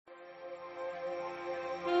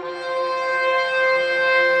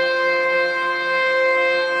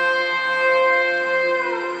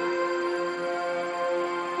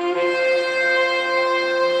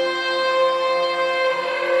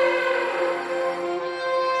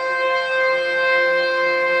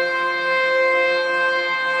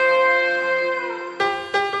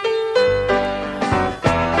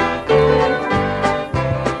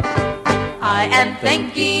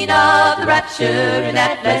thinking of the rapture in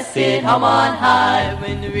that blessed home on high,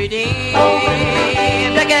 when the redeemed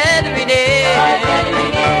are gathering in.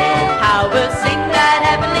 How we'll sing that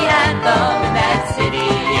heavenly anthem in that city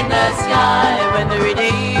in the sky, when the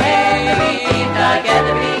redeemed are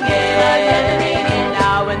gathering in.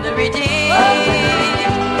 Now when the redeemed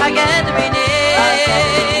are gathering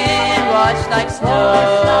in, washed like snow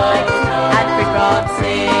and free from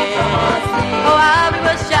sin. Oh, how we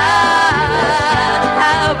will shout,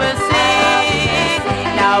 how we'll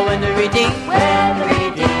sing. Now when the redeemed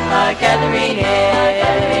are gathering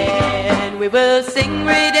in, we will sing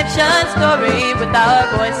redemption story with our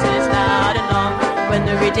voices loud and long. When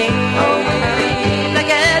the redeemed are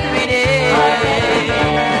gathering in,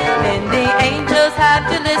 then the angels have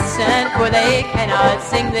to listen, for they cannot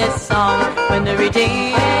sing this song. When the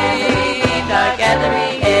redeemed are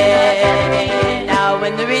gathering in, now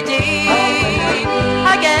when the redeemed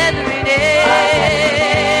are gathering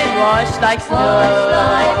in, washed like snow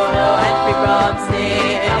and free from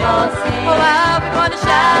sin. Oh, how we want to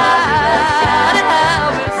shout and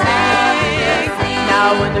how we'll sing. Now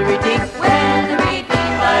when the redeemed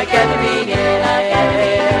are gathering in,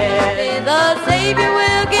 the Savior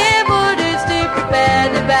will give orders to prepare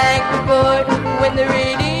the banquet board. When the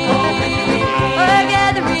redeemed are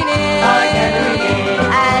gathering in,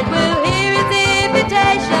 and we'll hear his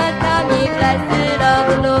invitation, come ye blessed of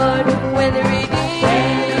the Lord. When the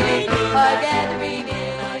redeemed are gathering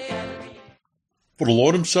in. For the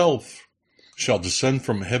Lord himself shall descend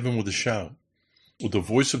from heaven with a shout, with the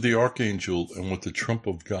voice of the archangel, and with the trump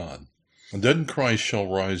of God. And then Christ shall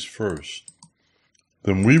rise first.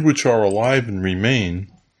 Then we which are alive and remain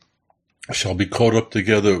shall be caught up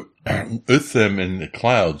together with them in the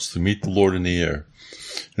clouds to meet the Lord in the air.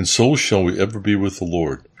 And so shall we ever be with the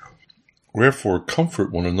Lord. Wherefore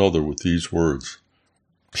comfort one another with these words.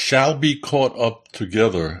 Shall be caught up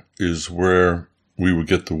together is where we would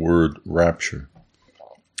get the word rapture.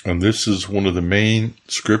 And this is one of the main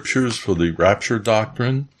scriptures for the rapture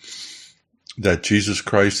doctrine, that Jesus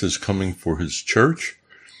Christ is coming for his church.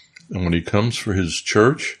 And when he comes for his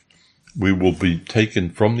church, we will be taken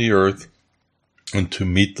from the earth and to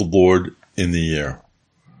meet the Lord in the air.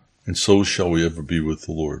 And so shall we ever be with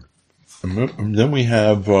the Lord. And then we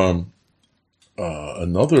have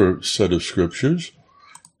another set of scriptures,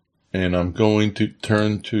 and I'm going to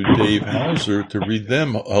turn to Dave Hauser to read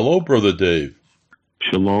them. Hello, Brother Dave.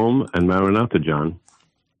 Shalom and Maranatha, John.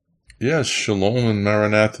 Yes, shalom and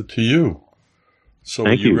Maranatha to you. So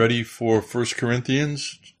Thank are you you. ready for 1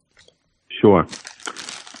 Corinthians? Sure.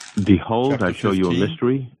 Behold, Chapter I show you a 15.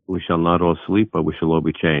 mystery. We shall not all sleep, but we shall all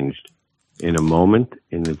be changed. In a moment,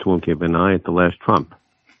 in the twinkling of an eye, at the last trump.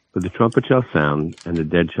 For the trumpet shall sound, and the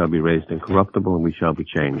dead shall be raised incorruptible, and we shall be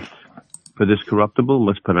changed. For this corruptible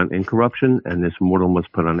must put on incorruption, and this mortal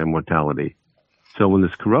must put on immortality. So when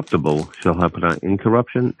this corruptible shall have put on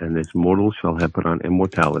incorruption, and this mortal shall have put on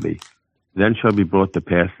immortality, then shall be brought to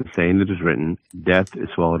pass the saying that is written, Death is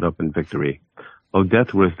swallowed up in victory. O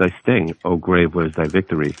death, where is thy sting? O grave, where is thy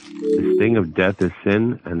victory? The sting of death is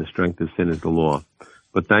sin, and the strength of sin is the law.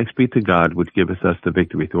 But thanks be to God, which giveth us the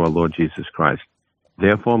victory through our Lord Jesus Christ.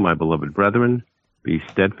 Therefore, my beloved brethren, be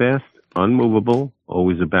steadfast, unmovable,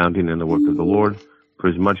 always abounding in the work of the Lord, for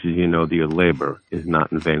as much as you know that your labor is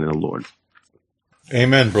not in vain in the Lord.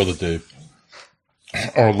 Amen, Brother Dave.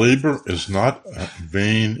 Our labor is not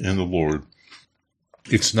vain in the Lord.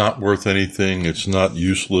 It's not worth anything. It's not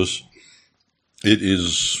useless. It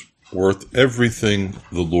is worth everything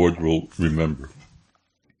the Lord will remember.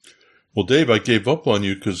 Well, Dave, I gave up on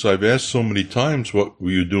you because I've asked so many times, what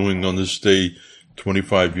were you doing on this day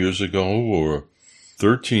 25 years ago or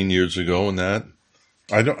 13 years ago, and that.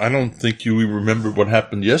 I don't think you remember what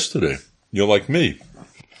happened yesterday. You're like me.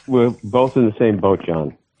 We're both in the same boat,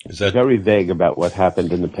 John. Is that Very vague about what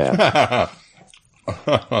happened in the past.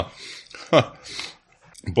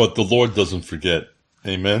 But the Lord doesn't forget.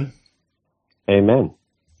 Amen? Amen.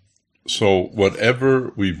 So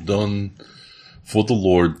whatever we've done for the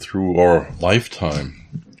Lord through our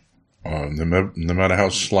lifetime, no matter how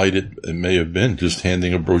slight it may have been, just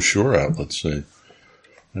handing a brochure out, let's say,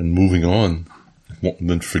 and moving on, and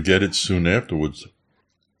then forget it soon afterwards,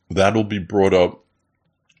 that'll be brought up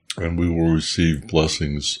and we will receive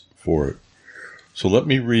blessings for it. So let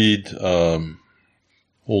me read,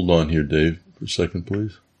 hold on here, Dave, for a second,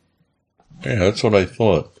 please. Yeah, that's what I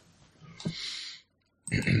thought.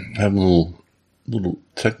 Having a little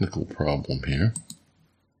technical problem here.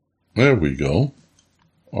 There we go.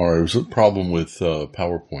 All right, it was a problem with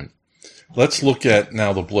PowerPoint. Let's look at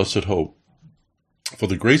now the blessed hope. For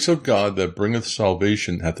the grace of God that bringeth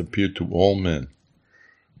salvation hath appeared to all men,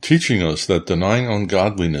 teaching us that denying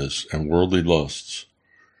ungodliness and worldly lusts,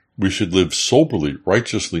 we should live soberly,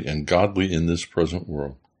 righteously, and godly in this present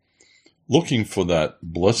world, looking for that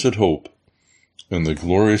blessed hope and the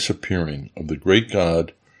glorious appearing of the great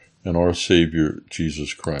God and our Savior,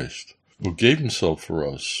 Jesus Christ, who gave himself for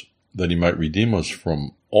us, that he might redeem us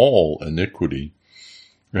from all iniquity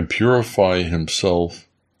and purify himself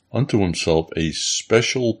unto himself a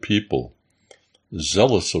special people,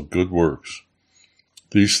 zealous of good works.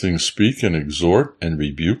 These things speak and exhort and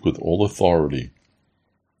rebuke with all authority.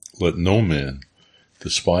 Let no man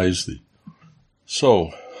despise thee.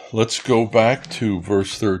 So, let's go back to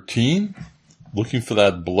verse 13, looking for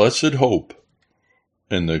that blessed hope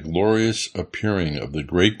and the glorious appearing of the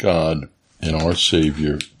great God and our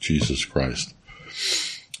Savior, Jesus Christ.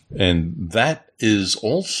 And that is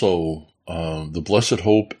also, the blessed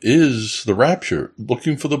hope is the rapture,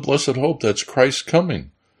 looking for the blessed hope, that's Christ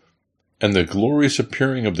coming, and the glorious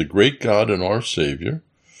appearing of the great God and our Savior,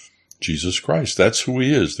 Jesus Christ. That's who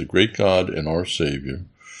he is, the great God and our Savior.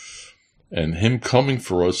 And him coming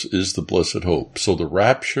for us is the blessed hope. So the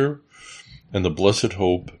rapture and the blessed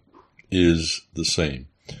hope is the same.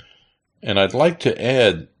 And I'd like to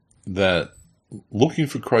add that looking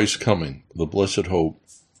for Christ's coming, the blessed hope,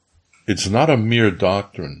 it's not a mere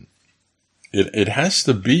doctrine. It has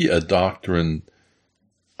to be a doctrine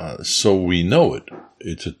so we know it.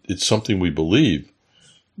 It's something we believe.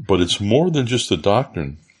 But it's more than just a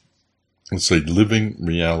doctrine. It's a living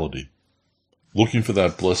reality. Looking for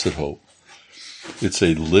that blessed hope. It's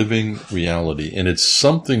a living reality. And it's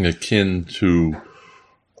something akin to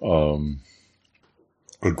a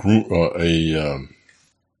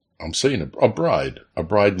bride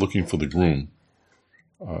looking for the groom,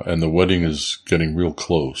 and the wedding is getting real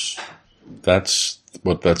close. That's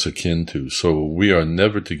what that's akin to. So we are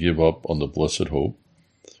never to give up on the blessed hope.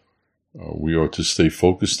 We are to stay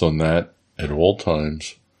focused on that at all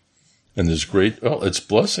times. And there's it's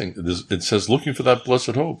blessing. It says looking for that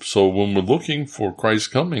blessed hope. So when we're looking for Christ's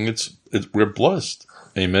coming, we're blessed.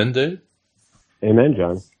 Amen, Dave? Amen,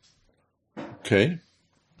 John. Okay.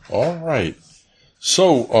 All right.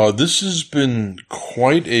 So this has been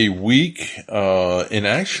quite a week in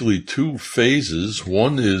actually two phases.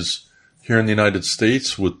 One is here in the United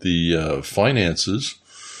States with the finances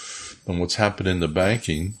and what's happened in the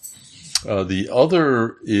banking. The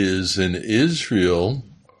other is in Israel.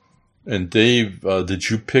 And Dave, did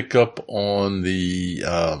you pick up on the,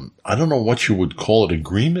 I don't know what you would call it,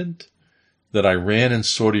 agreement that Iran and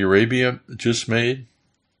Saudi Arabia just made?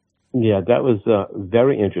 Yeah, that was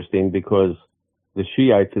very interesting because the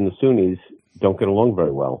Shiites and the Sunnis don't get along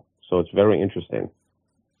very well. So it's very interesting.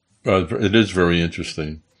 It is very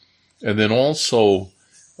interesting. And then also,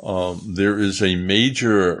 there is a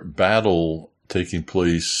major battle taking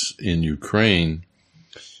place in Ukraine.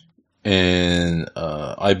 And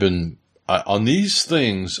on these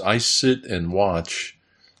things, I sit and watch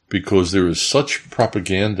because there is such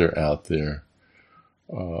propaganda out there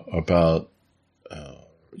about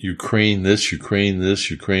Ukraine this, Ukraine this,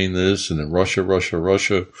 Ukraine this, and then Russia, Russia,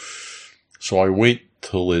 Russia. So I wait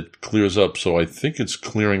till it clears up. So I think it's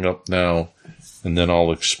clearing up now, and then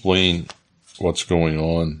I'll explain what's going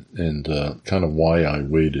on and kind of why I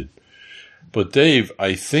waited. But Dave,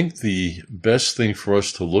 I think the best thing for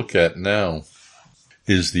us to look at now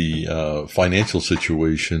is the financial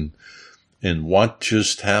situation and what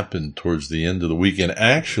just happened towards the end of the week. And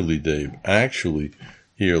actually, Dave,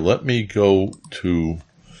 here, let me go to,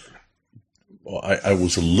 I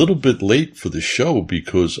was a little bit late for the show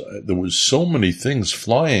because there was so many things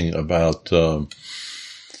flying about the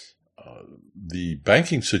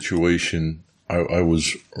banking situation. I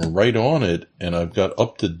was right on it, and I've got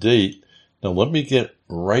up to date. Now, let me get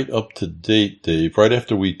right up to date, Dave. Right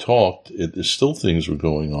after we talked, there's still things were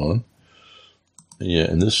going on. Yeah,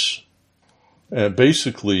 and this,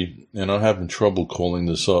 basically, and I'm having trouble calling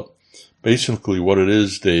this up. Basically, what it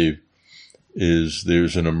is, Dave, is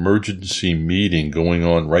there's an emergency meeting going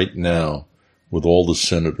on right now with all the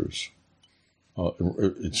senators.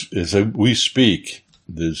 As we speak,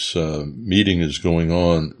 this meeting is going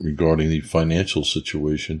on regarding the financial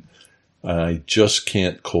situation. I just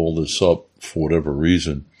can't call this up for whatever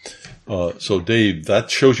reason. So, Dave,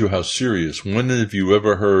 that shows you how serious. When have you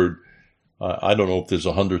ever heard, I don't know if there's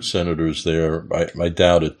 100 senators there. I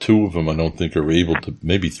doubt it. 2 of them I don't think are able to,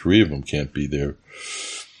 maybe 3 of them can't be there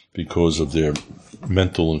because of their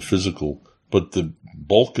mental and physical. But the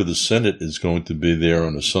bulk of the Senate is going to be there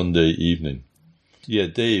on a Sunday evening. Yeah,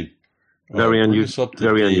 Dave. Very unusual.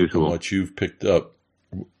 What you've picked up.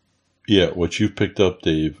 Yeah, what you've picked up,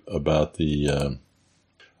 Dave, about the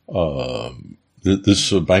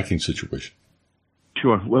this banking situation.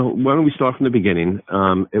 Sure. Well, why don't we start from the beginning?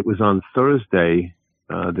 It was on Thursday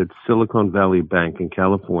that Silicon Valley Bank in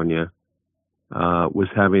California was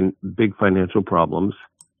having big financial problems.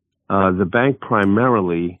 The bank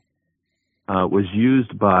primarily was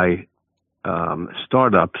used by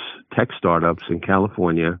startups, tech startups in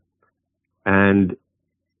California, and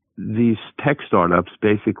these tech startups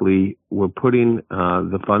basically were putting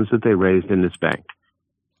the funds that they raised in this bank.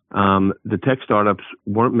 The tech startups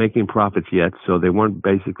weren't making profits yet, so they weren't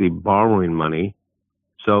basically borrowing money.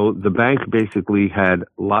 So the bank basically had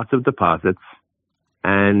lots of deposits,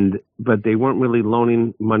 but they weren't really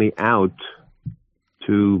loaning money out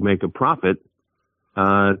to make a profit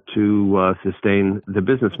to sustain the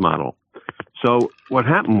business model. So what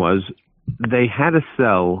happened was they had to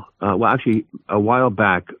sell, actually a while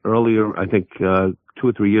back, earlier, I think 2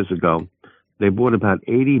 or 3 years ago, they bought about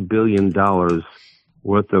 $80 billion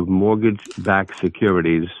worth of mortgage-backed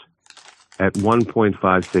securities at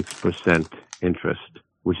 1.56% interest,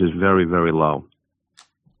 which is very, very low.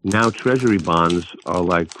 Now Treasury bonds are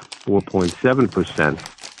like 4.7%,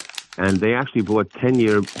 and they actually bought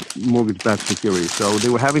 10-year mortgage-backed securities. So they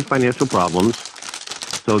were having financial problems.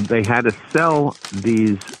 So they had to sell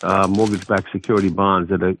these mortgage-backed security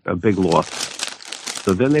bonds at a big loss.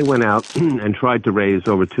 So then they went out and tried to raise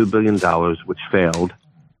over $2 billion, which failed.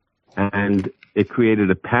 And it created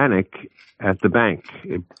a panic at the bank.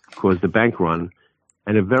 It caused a bank run.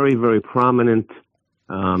 And a very, very prominent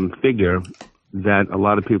figure that a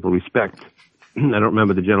lot of people respect, I don't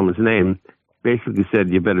remember the gentleman's name, basically said,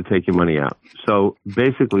 you better take your money out. So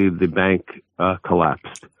basically the bank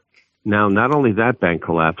collapsed. Now, not only that bank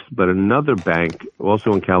collapsed, but another bank,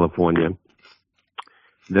 also in California,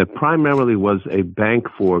 that primarily was a bank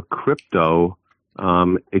for crypto,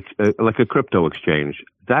 like a crypto exchange,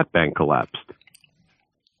 that bank collapsed.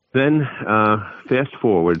 Then, fast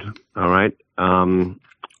forward, all right, Janet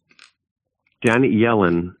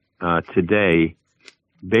Yellen today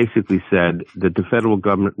basically said that the federal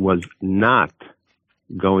government was not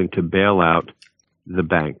going to bail out the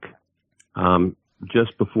bank.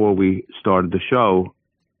 Just before we started the show,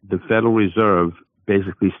 the Federal Reserve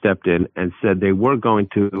basically stepped in and said they were going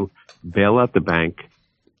to bail out the bank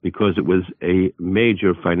because it was a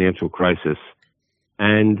major financial crisis.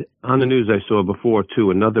 And on the news I saw before,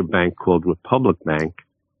 too, another bank called Republic Bank,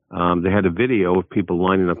 they had a video of people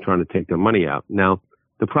lining up trying to take their money out. Now,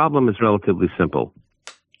 the problem is relatively simple.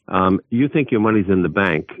 You think your money's in the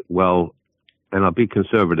bank. Well, and I'll be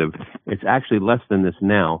conservative, it's actually less than this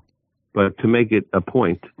now. But to make it a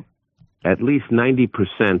point, at least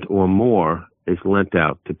 90% or more is lent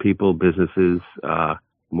out to people, businesses,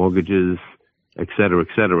 mortgages, et cetera, et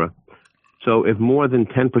cetera. So if more than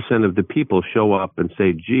 10% of the people show up and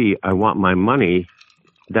say, gee, I want my money,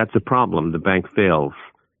 that's a problem. The bank fails.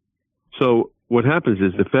 So what happens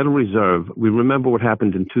is the Federal Reserve, we remember what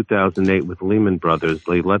happened in 2008 with Lehman Brothers.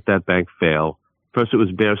 They let that bank fail. First it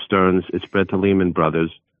was Bear Stearns, it spread to Lehman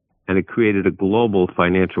Brothers, and it created a global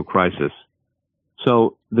financial crisis.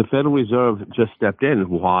 So the Federal Reserve just stepped in.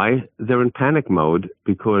 Why? They're in panic mode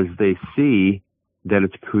because they see that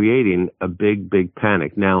it's creating a big, big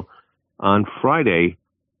panic. Now, on Friday,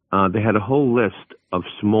 they had a whole list of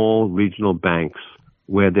small regional banks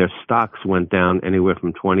where their stocks went down anywhere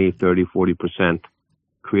from 20, 30, 40%,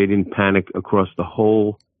 creating panic across the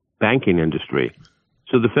whole banking industry.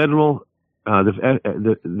 So the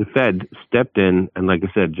the Fed stepped in and, like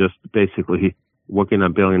I said, just basically working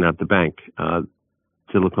on bailing out the bank,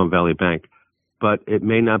 Silicon Valley Bank. But it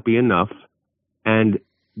may not be enough. And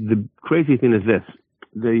the crazy thing is this: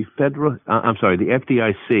 the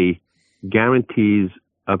FDIC guarantees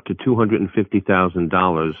up to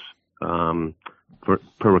 $250,000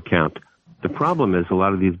 per account. The problem is a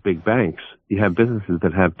lot of these big banks, you have businesses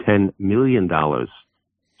that have $10 million.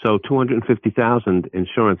 So $250,000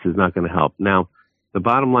 insurance is not going to help. Now, the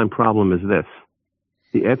bottom line problem is this: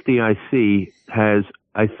 the FDIC has,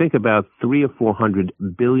 I think, about $300 or $400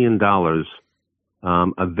 billion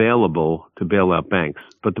available to bail out banks.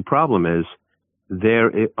 But the problem is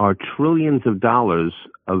there are trillions of dollars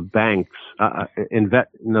of banks, in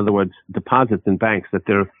other words, deposits in banks that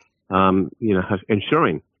they're,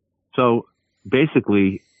 insuring. So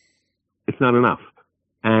basically, it's not enough.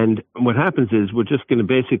 And what happens is we're just going to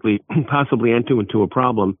basically possibly enter into a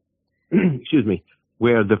problem,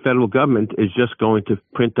 where the federal government is just going to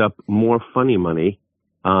print up more funny money.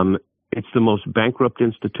 It's the most bankrupt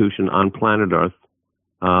institution on planet Earth,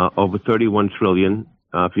 over 31 trillion.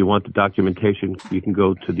 If you want the documentation, you can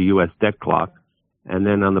go to the U.S. debt clock. And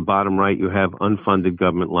then on the bottom right, you have unfunded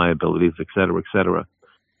government liabilities, et cetera, et cetera.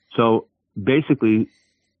 So basically,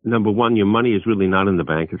 number one, your money is really not in the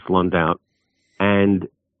bank. It's loaned out. And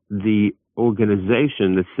the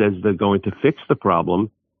organization that says they're going to fix the problem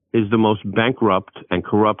is the most bankrupt and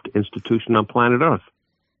corrupt institution on planet Earth.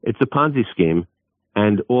 It's a Ponzi scheme,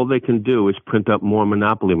 and all they can do is print up more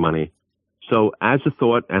monopoly money. So as a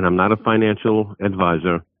thought, and I'm not a financial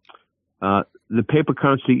advisor, the paper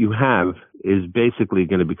currency you have is basically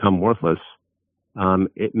going to become worthless.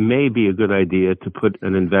 It may be a good idea to put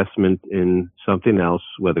an investment in something else,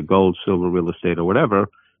 whether gold, silver, real estate, or whatever.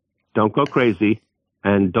 Don't go crazy,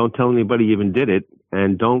 and don't tell anybody you even did it,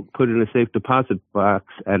 and don't put it in a safe deposit box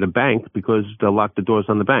at a bank because they'll lock the doors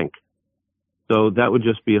on the bank. So that would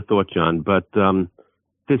just be a thought, John. But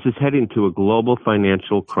this is heading to a global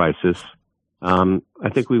financial crisis. I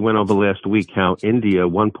think we went over last week how India,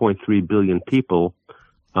 1.3 billion people,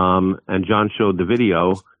 and John showed the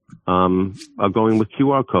video, are going with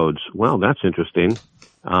QR codes. Well, that's interesting.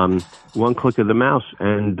 One click of the mouse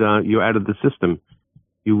and you're out of the system.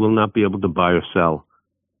 You will not be able to buy or sell.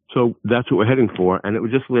 So that's what we're heading for. And it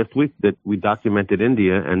was just last week that we documented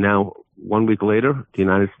India, and now 1 week later, the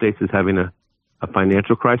United States is having a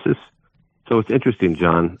financial crisis. So it's interesting,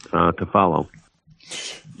 John, to follow.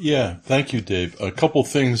 Yeah, thank you, Dave. A couple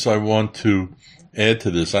things I want to add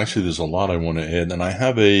to this. Actually, there's a lot I want to add, and I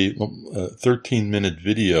have a 13-minute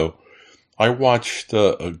video. I watched,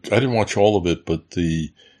 I didn't watch all of it, but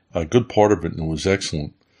the good part of it, and it was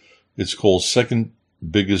excellent. It's called Second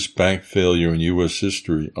Biggest Bank Failure in U.S.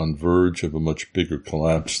 History, on verge of a much bigger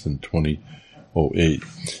collapse than 2008.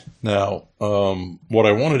 Now, what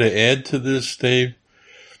I wanted to add to this, Dave,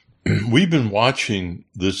 we've been watching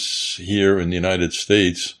this here in the United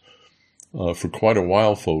States for quite a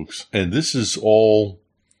while, folks, and this is all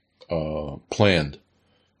planned.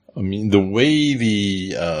 I mean, the way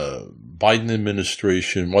the Biden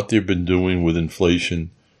administration, what they've been doing with inflation,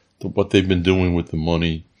 what they've been doing with the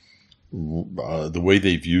money, the way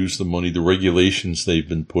they've used the money, the regulations they've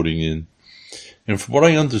been putting in. And from what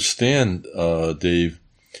I understand, Dave,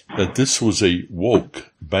 that this was a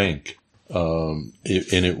woke bank. And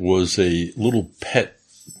it was a little pet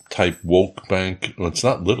type woke bank. Well, it's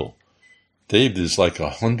not little. Dave, there's like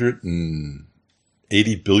 $180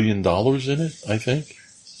 billion in it, I think,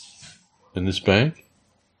 in this bank.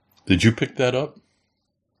 Did you pick that up?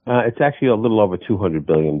 It's actually a little over 200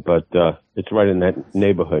 billion, but it's right in that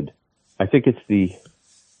neighborhood. I think it's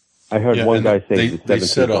I heard one guy say it's the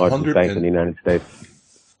 17th largest bank in the United States.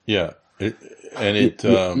 Yeah. It's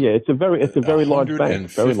a very large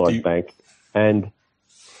bank, and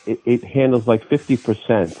it handles like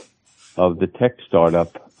 50% of the tech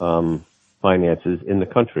startup finances in the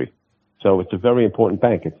country. So it's a very important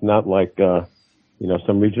bank. It's not like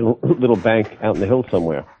some regional little bank out in the hills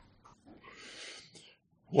somewhere.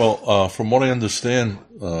 Well, from what I understand,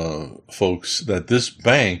 folks, that this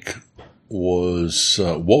bank was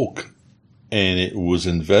woke, and it was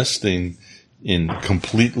investing in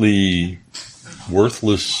completely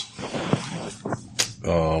worthless,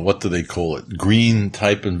 what do they call it? Green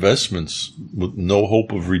type investments with no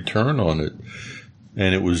hope of return on it.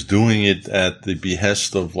 And it was doing it at the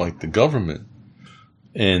behest of like the government.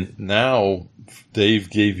 And now Dave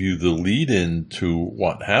gave you the lead in to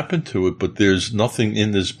what happened to it, but there's nothing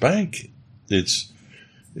in this bank. It's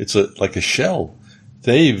like a shell.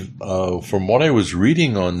 Dave, from what I was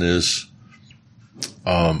reading on this,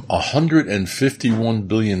 $151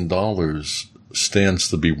 billion stands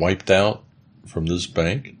to be wiped out from this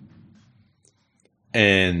bank.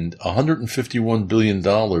 And $151 billion,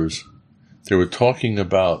 they were talking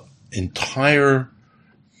about entire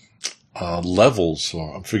levels,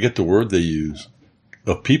 or I forget the word they use,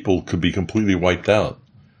 of people could be completely wiped out.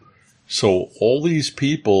 So all these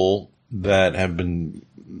people that have been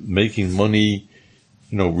making money,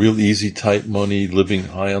 real easy type money, living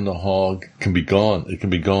high on the hog, can be gone. It can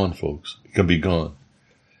be gone, folks. It can be gone.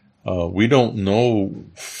 We don't know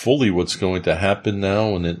fully what's going to happen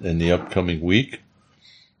now in the upcoming week.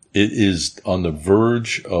 It is on the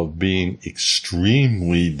verge of being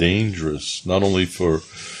extremely dangerous, not only for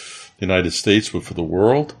the United States, but for the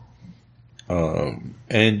world.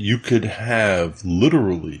 And you could have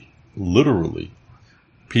literally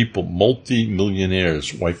people,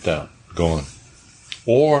 multi-millionaires wiped out, gone.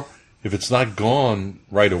 Or if it's not gone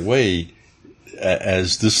right away,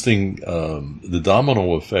 as this thing, the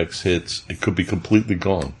domino effects hits, it could be completely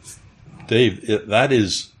gone. Dave,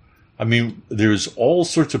 there's all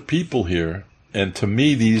sorts of people here, and to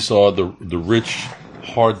me, these are the rich,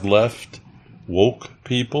 hard left, woke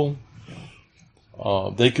people.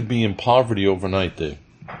 They could be in poverty overnight, Dave,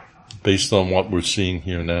 based on what we're seeing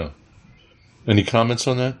here now. Any comments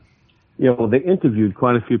on that? Yeah, well, they interviewed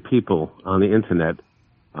quite a few people on the internet,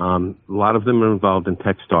 A lot of them are involved in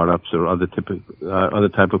tech startups or other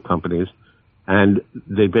type of companies, and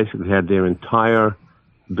they basically had their entire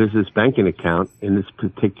business banking account in this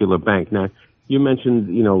particular bank. Now, you mentioned,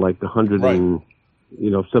 like the hundred and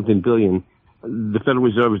something billion. The Federal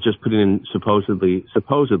Reserve is just putting in supposedly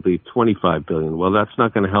 25 billion. Well, that's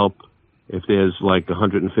not going to help if there's like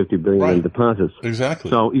 150 billion in deposits.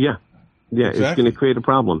 Exactly. So exactly. It's going to create a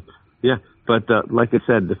problem. Yeah, but like I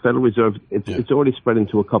said, the Federal Reserve it's already spread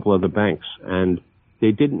into a couple other banks, and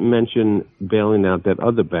they didn't mention bailing out that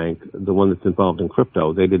other bank, the one that's involved in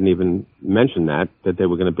crypto. They didn't even mention that they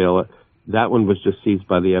were going to bail it. That one was just seized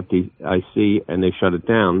by the FDIC, and they shut it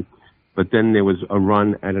down. But then there was a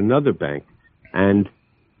run at another bank. And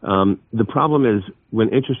the problem is when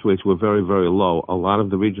interest rates were very, very low, a lot of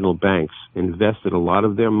the regional banks invested a lot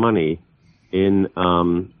of their money in,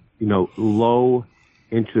 low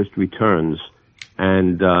interest returns.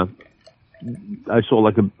 And I saw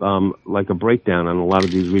like a breakdown on a lot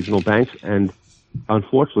of these regional banks. And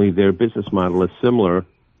unfortunately, their business model is similar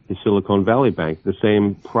to Silicon Valley Bank, the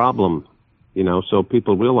same problem, so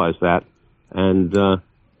people realize that. And,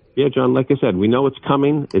 yeah, John, like I said, we know it's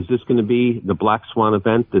coming. Is this going to be the black swan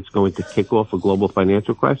event that's going to kick off a global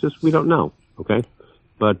financial crisis? We don't know, okay?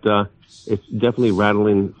 But it's definitely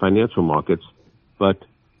rattling financial markets. But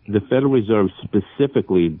the Federal Reserve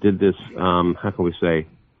specifically did this,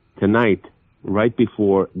 tonight, right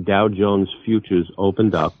before Dow Jones futures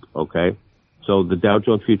opened up, okay? So the Dow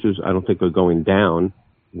Jones futures, I don't think, are going down.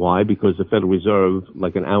 Why? Because the Federal Reserve,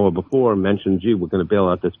 like an hour before, mentioned, gee, we're going to bail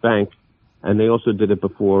out this bank. And they also did it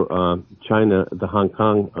before China, the Hong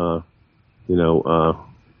Kong,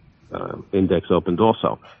 index opened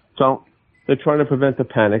also. So they're trying to prevent the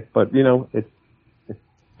panic, but it's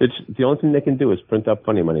the only thing they can do is print up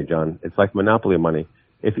funny money, John. It's like Monopoly money.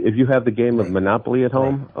 If you have the game of Monopoly at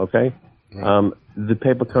home, okay, the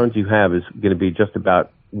paper currency you have is going to be just about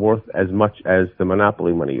worth as much as the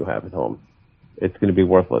Monopoly money you have at home. It's going to be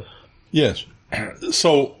worthless. Yes.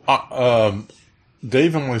 So.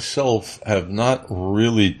 Dave and myself have not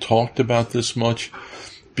really talked about this much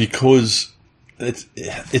because it's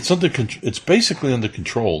basically under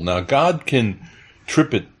control. Now, God can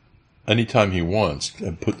trip it anytime He wants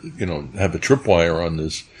and have a tripwire on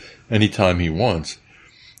this anytime He wants.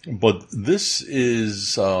 But this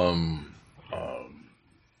is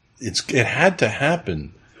it had to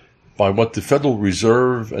happen by what the Federal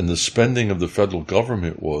Reserve and the spending of the federal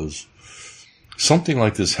government was. Something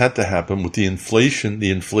like this had to happen with the inflation. The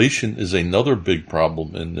inflation is another big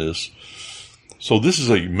problem in this. So this is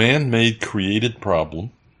a man-made, created problem.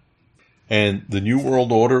 And the New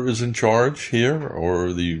World Order is in charge here,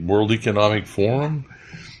 or the World Economic Forum.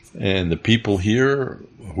 And the people here,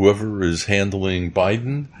 whoever is handling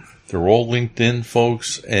Biden, they're all linked in,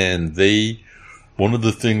 folks. And one of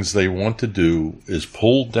the things they want to do is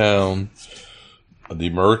pull down the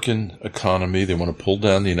American economy. They want to pull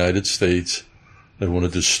down the United States. They want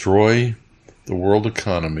to destroy the world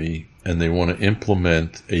economy, and they want to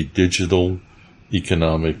implement a digital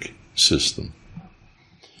economic system.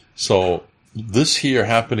 So this here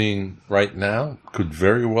happening right now could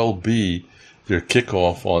very well be their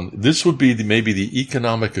kickoff on. This would be maybe the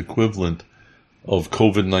economic equivalent of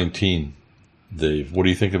COVID-19. Dave, what do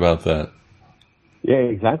you think about that? Yeah,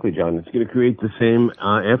 exactly, John. It's going to create the same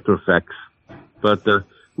after effects. But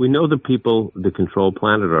we know the people that control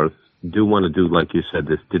planet Earth do want to do, like you said,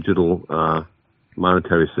 this digital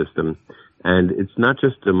monetary system. And it's not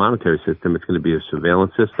just a monetary system, it's going to be a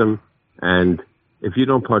surveillance system. And if you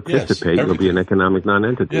don't participate, you'll be an economic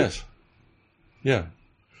non-entity. Yes. Yeah.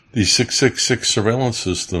 The 666 surveillance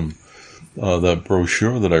system, that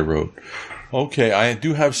brochure that I wrote. Okay, I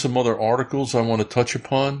do have some other articles I want to touch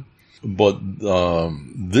upon, but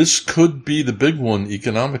this could be the big one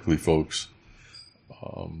economically, folks.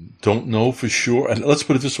 Don't know for sure. And let's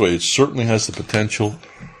put it this way. It certainly has the potential,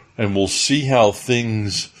 and we'll see how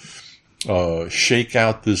things shake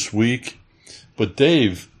out this week. But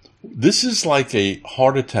Dave, this is like a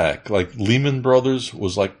heart attack. Like Lehman Brothers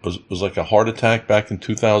was like a heart attack back in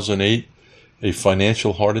 2008, a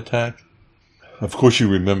financial heart attack. Of course you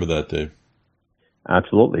remember that, Dave.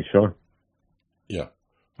 Absolutely, sure. Yeah.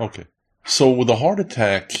 Okay. So with a heart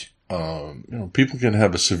attack, people can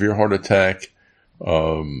have a severe heart attack,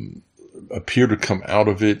 appear to come out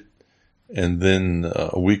of it, and then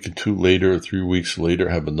a week or two later, 3 weeks later,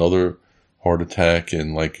 have another heart attack,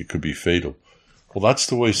 and it could be fatal. Well, that's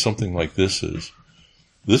the way something like this is.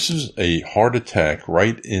 This is a heart attack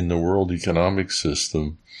right in the world economic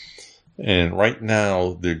system, and right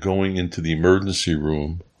now they're going into the emergency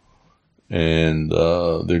room, and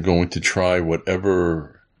they're going to try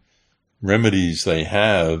whatever remedies they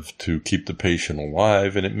have to keep the patient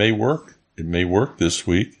alive, and it may work. It may work this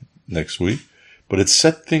week, next week, but it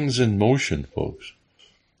set things in motion, folks.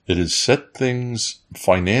 It has set things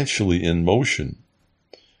financially in motion,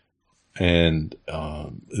 and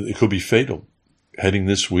it could be fatal. Heading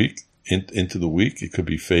this week, into the week, it could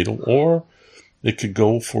be fatal, or it could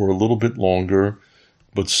go for a little bit longer,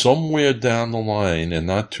 but somewhere down the line, and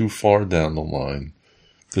not too far down the line,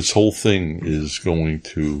 this whole thing is going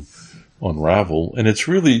to unravel. And it's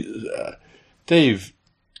really, Dave,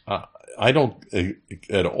 I don't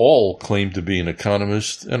at all claim to be an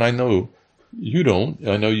economist, and I know you don't.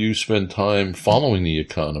 I know you spend time following the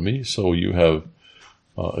economy, so you have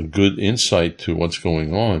a good insight to what's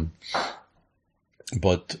going on.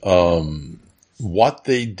 But what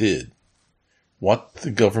they did, what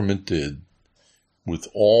the government did with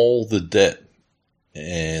all the debt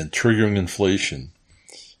and triggering inflation,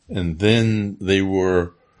 and then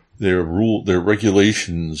their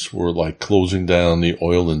regulations were like closing down the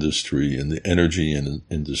oil industry and the energy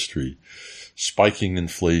industry, spiking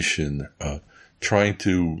inflation, trying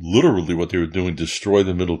to literally what they were doing, destroy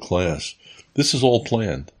the middle class. This is all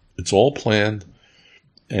planned. It's all planned.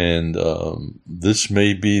 And this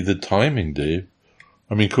may be the timing, Dave.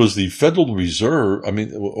 I mean, because the Federal Reserve,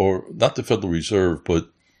 or not the Federal Reserve, but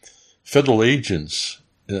federal agents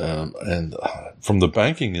and from the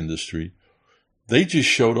banking industry, they just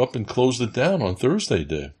showed up and closed it down on Thursday,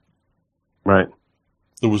 Dave. Right.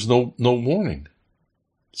 There was no warning.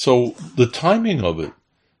 So the timing of it,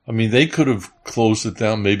 I mean, they could have closed it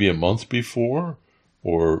down maybe a month before,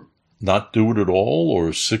 or not do it at all,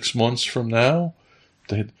 or 6 months from now.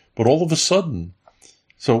 But all of a sudden,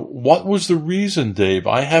 so what was the reason, Dave?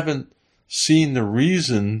 I haven't seen the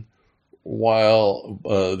reason while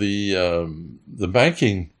the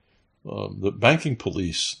banking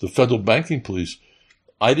police, the federal banking police,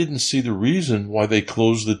 I didn't see the reason why they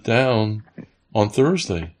closed it down on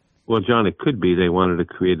Thursday. Well, John, it could be they wanted to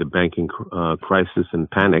create a banking crisis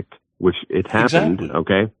and panic, which it happened. Exactly.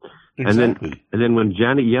 Okay, Exactly. and then when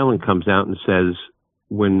Janet Yellen comes out and says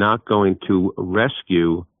we're not going to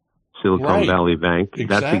rescue Silicon Valley Bank,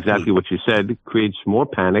 that's exactly what you said. Creates more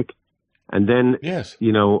panic, and then yes, a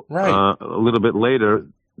little bit later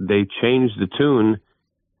they changed the tune.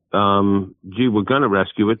 We're going to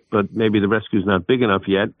rescue it, but maybe the rescue's not big enough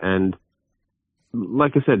yet. And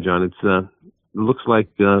like I said, John, it looks like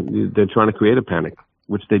they're trying to create a panic,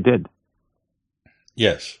 which they did.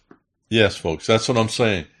 Yes, folks, that's what I'm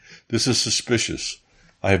saying. This is suspicious.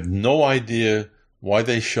 I have no idea why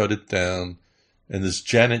they shut it down. And this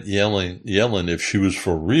Janet Yellen, if she was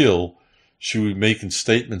for real, she would be making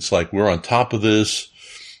statements like, we're on top of this,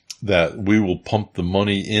 that we will pump the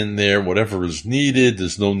money in there, whatever is needed.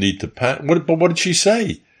 There's no need to panic. But what did she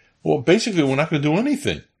say? Well, basically, we're not going to do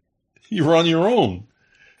anything. You're on your own.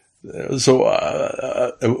 So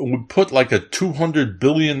it would put like a $200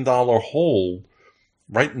 billion hole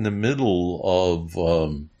right in the middle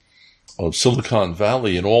of Silicon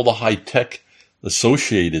Valley and all the high tech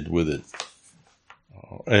associated with it.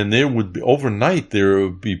 And there would be, overnight, there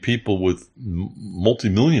would be people with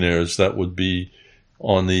multimillionaires that would be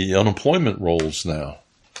on the unemployment rolls now.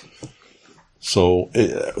 So,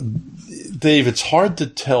 Dave, it's hard to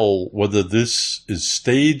tell whether this is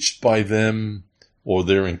staged by them or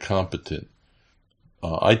they're incompetent.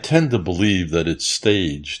 I tend to believe that it's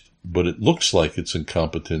staged, but it looks like it's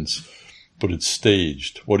incompetence, but it's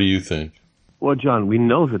staged. What do you think? Well, John, we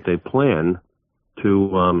know that they plan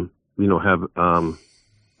to, have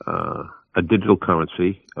a digital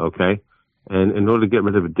currency, okay? And in order to get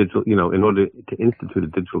rid of a digital, in order to institute a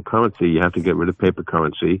digital currency, you have to get rid of paper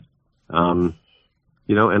currency. India,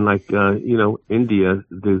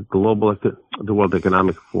 the World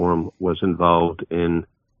Economic Forum was involved in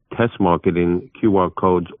test marketing QR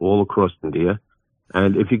codes all across India.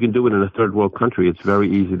 And if you can do it in a third world country, it's very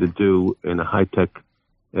easy to do in a high tech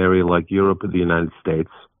area like Europe or the United States.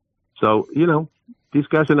 So, these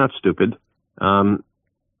guys are not stupid.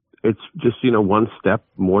 It's just, one step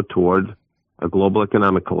more toward a global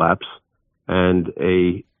economic collapse and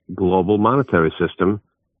a global monetary system.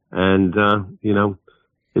 And,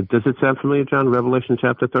 does it sound familiar, John? Revelation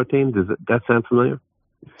chapter 13? Does that sound familiar?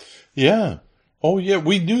 Yeah. Oh, yeah.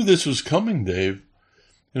 We knew this was coming, Dave.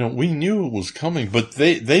 We knew it was coming, but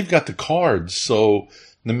they've got the cards. So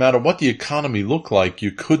no matter what the economy looked like,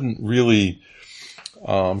 you couldn't really,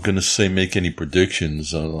 I'm going to say, make any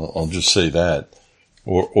predictions. I'll just say that.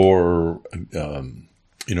 Or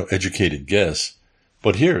educated guess.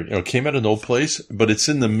 But here, it came out of no place, but it's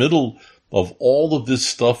in the middle of all of this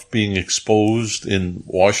stuff being exposed in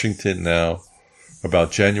Washington now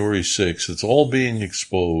about January 6th. It's all being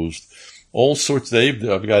exposed. all sorts.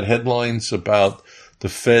 I've got headlines about the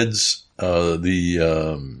feds,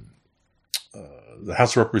 the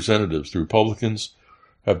House of Representatives, the Republicans,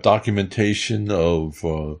 have documentation of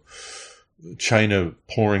China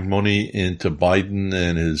pouring money into Biden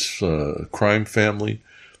and his crime family.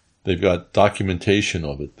 They've got documentation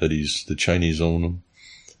of it, that the Chinese own him.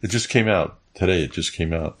 It just came out today. It just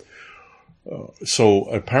came out. So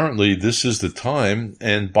apparently this is the time,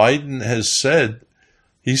 and Biden has said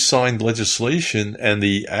he signed legislation, and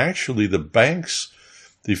the banks,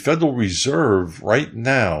 the Federal Reserve right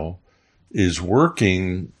now is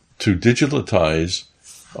working to digitize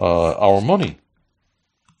our money,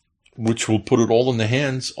 which will put it all in the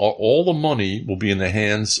hands, all the money will be in the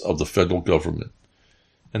hands of the federal government.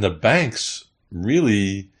 And the banks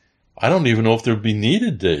really, I don't even know if they'll be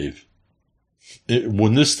needed, Dave.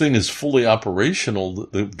 When this thing is fully operational,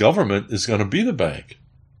 the government is going to be the bank.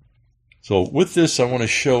 So with this, I want to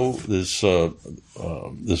show this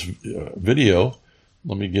video.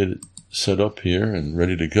 Let me get it set up here and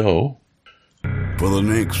ready to go. For the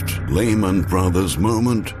next Lehman Brothers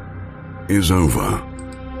moment is over.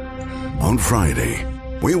 On Friday,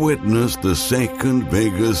 we witnessed the second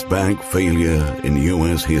biggest bank failure in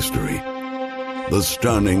U.S. history. The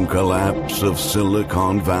stunning collapse of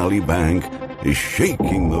Silicon Valley Bank is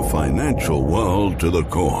shaking the financial world to the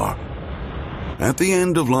core. At the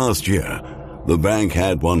end of last year, the bank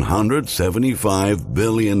had $175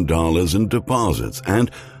 billion in deposits,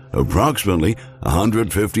 and approximately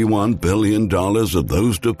 $151 billion of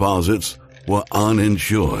those deposits were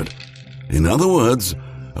uninsured. In other words,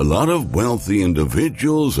 a lot of wealthy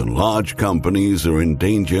individuals and large companies are in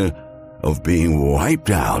danger of being wiped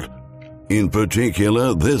out. In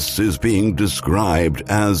particular, this is being described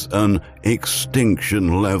as an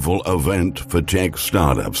extinction-level event for tech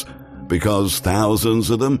startups because thousands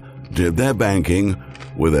of them did their banking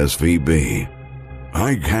with SVB.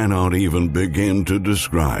 I cannot even begin to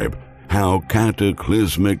describe how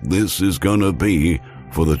cataclysmic this is going to be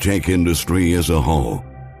for the tech industry as a whole.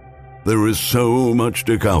 There is so much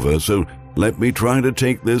to cover, so let me try to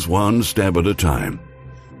take this one step at a time.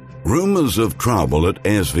 Rumors of trouble at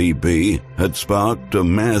SVB had sparked a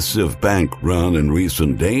massive bank run in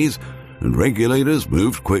recent days, and regulators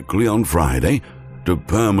moved quickly on Friday to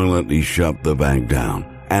permanently shut the bank down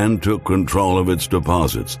and took control of its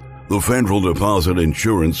deposits. The Federal Deposit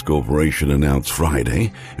Insurance Corporation announced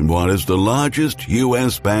Friday in what is the largest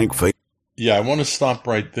U.S. bank failure. Yeah, I want to stop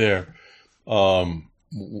right there.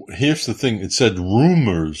 Here's the thing. It said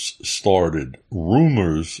rumors started,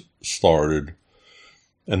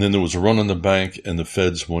 and then there was a run on the bank, and the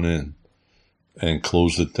feds went in and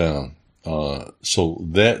closed it down. So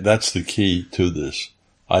that's the key to this.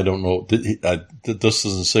 I don't know. This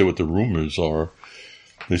doesn't say what the rumors are.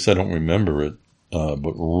 At least I don't remember it.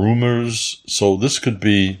 But rumors. So this could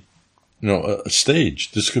be, a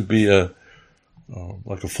stage. This could be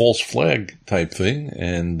like a false flag type thing,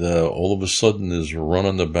 and all of a sudden there's a run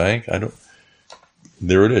on the bank.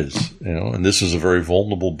 There it is, and this is a very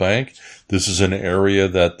vulnerable bank. This is an area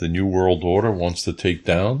that the New World Order wants to take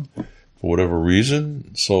down for whatever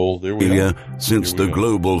reason. So there we go. Since the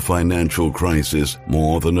global financial crisis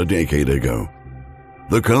more than a decade ago.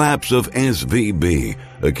 The collapse of SVB,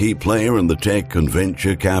 a key player in the tech and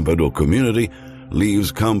venture capital community,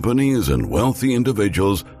 leaves companies and wealthy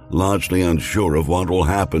individuals largely unsure of what will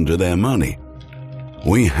happen to their money.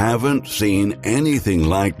 We haven't seen anything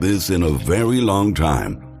like this in a very long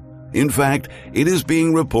time. In fact, it is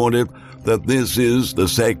being reported that this is the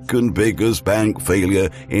second biggest bank failure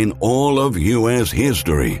in all of U.S.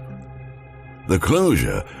 history. The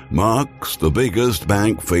closure marks the biggest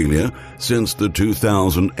bank failure since the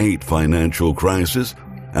 2008 financial crisis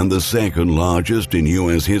and the second largest in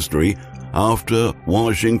U.S. history after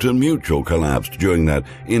Washington Mutual collapsed during that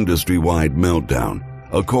industry-wide meltdown,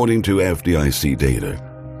 according to FDIC data.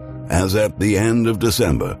 As at the end of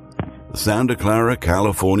December, the Santa Clara,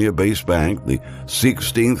 California-based bank, the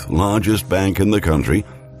 16th largest bank in the country,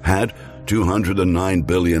 had $209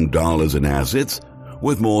 billion in assets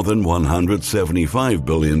with more than $175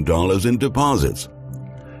 billion in deposits.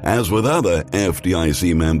 As with other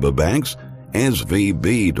FDIC member banks,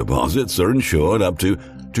 SVB deposits are insured up to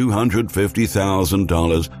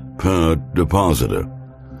 $250,000 per depositor.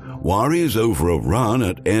 Worries over a run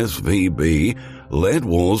at SVB led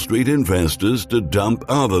Wall Street investors to dump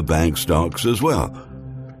other bank stocks as well.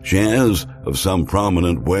 Shares of some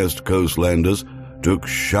prominent West Coast lenders took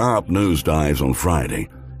sharp nosedives on Friday,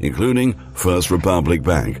 including First Republic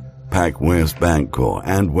Bank, PacWest Bancorp,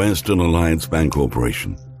 and Western Alliance Bank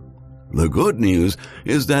Corporation. The good news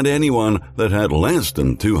is that anyone that had less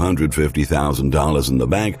than $250,000 in the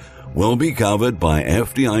bank will be covered by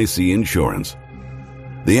FDIC insurance.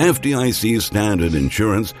 The FDIC standard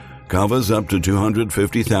insurance covers up to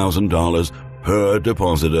 $250,000 per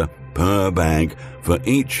depositor per bank for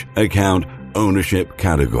each account ownership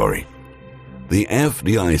category. The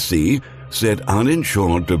FDIC said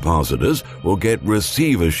uninsured depositors will get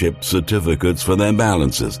receivership certificates for their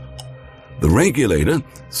balances. The regulator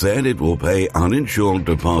said it will pay uninsured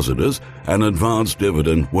depositors an advance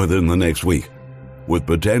dividend within the next week, with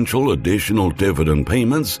potential additional dividend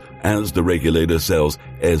payments as the regulator sells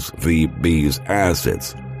SVB's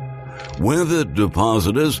assets. Whether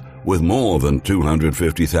depositors with more than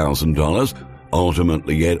 $250,000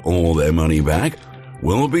 ultimately get all their money back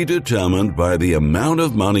will be determined by the amount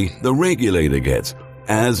of money the regulator gets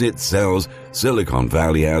as it sells Silicon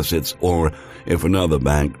Valley assets or if another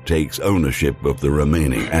bank takes ownership of the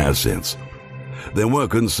remaining assets. There were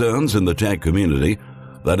concerns in the tech community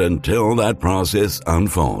that until that process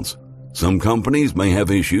unfolds, some companies may have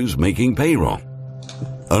issues making payroll.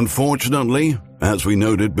 Unfortunately, as we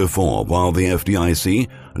noted before, while the FDIC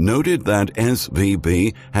noted that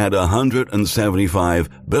SVB had $175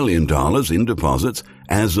 billion in deposits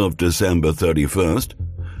as of December 31st,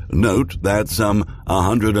 note that some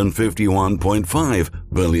 $151.5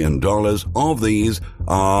 billion of these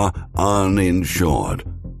are uninsured,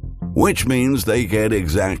 which means they get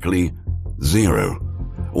exactly zero,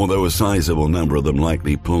 although a sizable number of them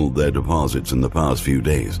likely pulled their deposits in the past few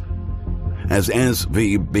days. As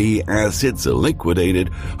SVB assets are liquidated,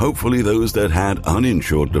 hopefully those that had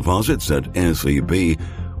uninsured deposits at SVB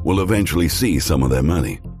will eventually see some of their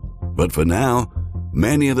money. But for now,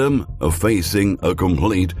 many of them are facing a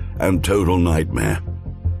complete and total nightmare.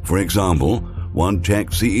 For example, one tech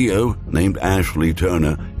CEO named Ashley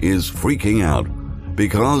Turner is freaking out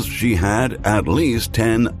because she had at least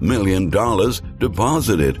 $10 million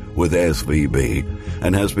deposited with SVB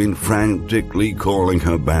and has been frantically calling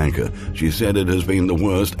her banker. She said, "It has been the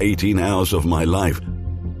worst 18 hours of my life."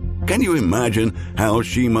 Can you imagine how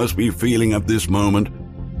she must be feeling at this moment?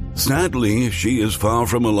 Sadly, she is far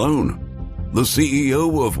from alone. The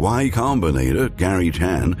CEO of Y Combinator, Gary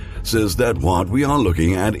Tan, says that what we are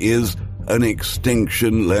looking at is an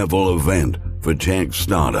extinction-level event for tech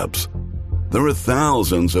startups. There are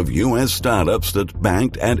thousands of U.S. startups that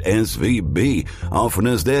banked at SVB, often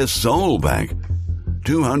as their sole bank.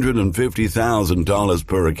 $250,000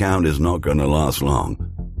 per account is not going to last long.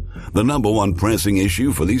 The number one pressing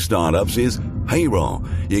issue for these startups is payroll.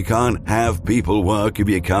 You can't have people work if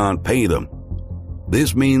you can't pay them.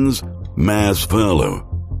 This means mass furlough.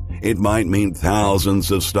 It might mean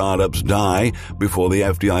thousands of startups die before the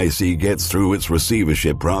FDIC gets through its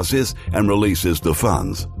receivership process and releases the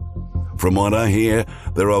funds. From what I hear,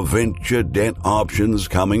 there are venture debt options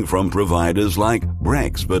coming from providers like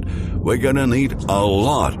Brex, but we're going to need a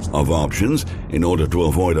lot of options in order to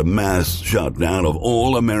avoid a mass shutdown of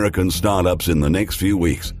all American startups in the next few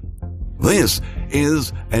weeks. This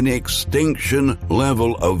is an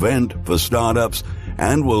extinction-level event for startups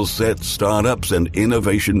and will set startups and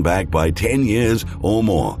innovation back by 10 years or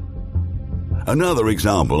more. Another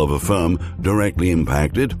example of a firm directly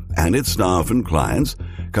impacted, and its staff and clients,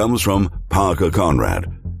 comes from Parker Conrad,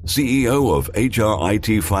 CEO of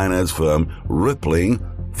HRIT finance firm Rippling,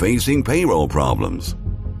 facing payroll problems.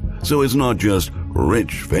 So it's not just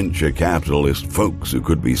rich venture capitalist folks who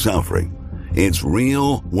could be suffering. It's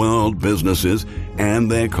real-world businesses and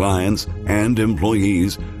their clients and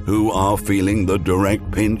employees who are feeling the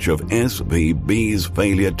direct pinch of SVB's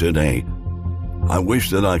failure today. I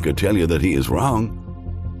wish that I could tell you that he is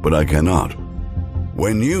wrong, but I cannot.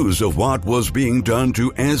 When news of what was being done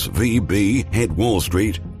to SVB hit Wall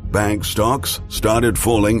Street, bank stocks started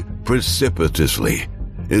falling precipitously.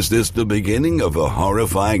 Is this the beginning of a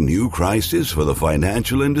horrifying new crisis for the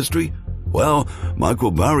financial industry? Well,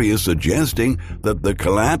 Michael Burry is suggesting that the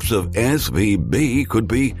collapse of SVB could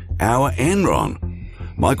be our Enron.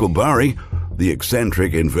 Michael Burry, the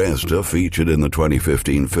eccentric investor featured in the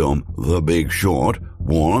 2015 film The Big Short,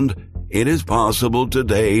 warned, "It is possible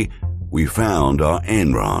today we found our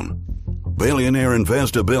Enron." Billionaire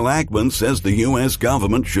investor Bill Ackman says the U.S.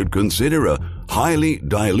 government should consider a highly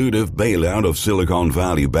dilutive bailout of Silicon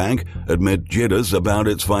Valley Bank amid jitters about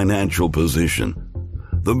its financial position.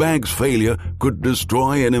 The bank's failure could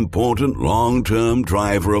destroy an important long-term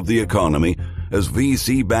driver of the economy as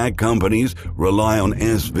VC-backed companies rely on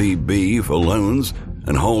SVB for loans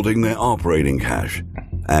and holding their operating cash,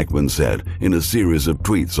 Ackman said in a series of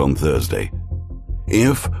tweets on Thursday.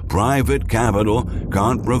 If private capital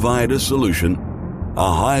can't provide a solution,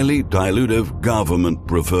 a highly dilutive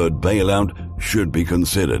government-preferred bailout should be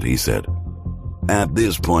considered, he said. At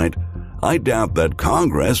this point, I doubt that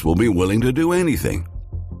Congress will be willing to do anything.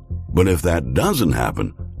 But if that doesn't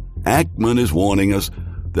happen, Ackman is warning us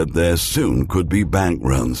that there soon could be bank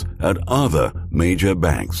runs at other major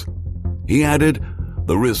banks. He added,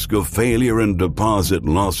 the risk of failure and deposit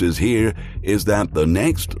losses here is that the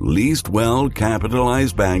next least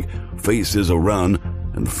well-capitalized bank faces a run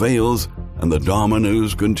and fails, and the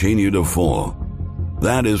dominoes continue to fall.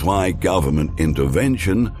 That is why government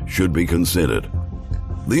intervention should be considered.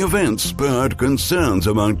 The event spurred concerns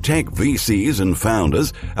among tech VCs and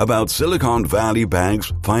founders about Silicon Valley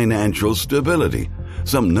Bank's financial stability.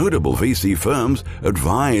 Some notable VC firms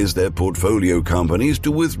advised their portfolio companies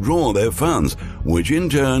to withdraw their funds, which in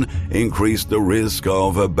turn increased the risk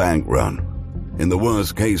of a bank run. In the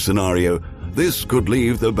worst-case scenario, this could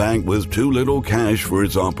leave the bank with too little cash for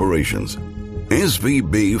its operations.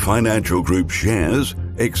 SVB Financial Group shares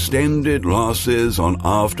extended losses on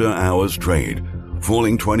after-hours trade,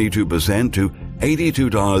 falling 22% to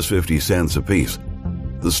 $82.50 apiece.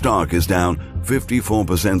 The stock is down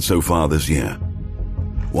 54% so far this year.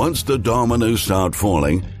 Once the dominoes start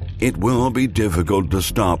falling, it will be difficult to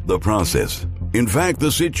stop the process. In fact,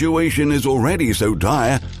 the situation is already so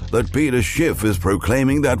dire that Peter Schiff is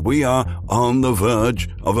proclaiming that we are on the verge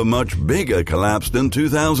of a much bigger collapse than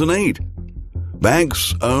 2008.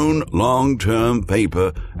 Banks own long-term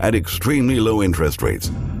paper at extremely low interest rates.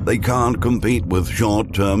 They can't compete with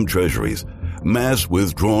short-term treasuries. Mass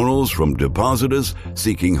withdrawals from depositors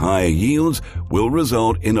seeking higher yields will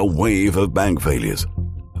result in a wave of bank failures.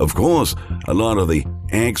 Of course, a lot of the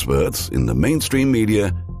experts in the mainstream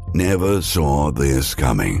media never saw this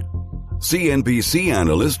coming. CNBC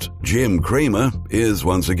analyst Jim Cramer is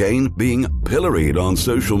once again being pilloried on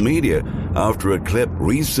social media after a clip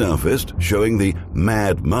resurfaced showing the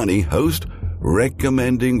Mad Money host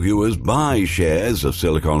recommending viewers buy shares of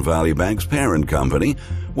Silicon Valley Bank's parent company,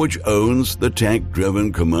 which owns the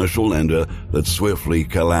tech-driven commercial lender that swiftly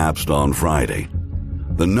collapsed on Friday.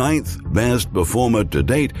 The ninth best performer to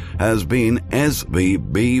date has been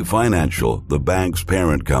SVB Financial, the bank's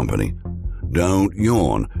parent company. Don't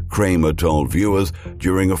yawn, Cramer told viewers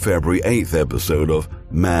during a February 8th episode of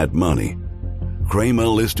Mad Money. Cramer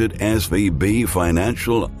listed SVB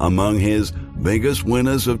Financial among his biggest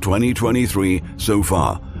winners of 2023 so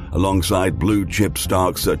far, alongside blue-chip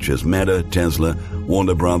stocks such as Meta, Tesla,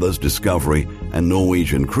 Warner Brothers, Discovery, and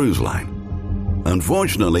Norwegian Cruise Line.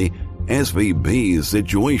 Unfortunately, SVB's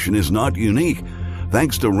situation is not unique.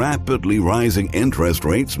 Thanks to rapidly rising interest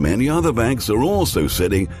rates, many other banks are also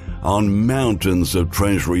sitting on mountains of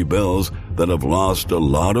treasury bills that have lost a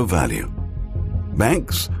lot of value.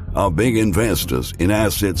 Banks are big investors in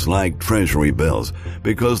assets like treasury bills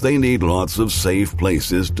because they need lots of safe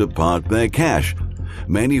places to park their cash.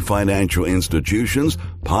 Many financial institutions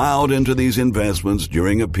piled into these investments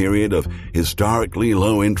during a period of historically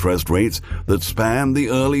low interest rates that spanned the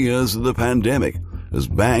early years of the pandemic, as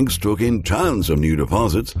banks took in tons of new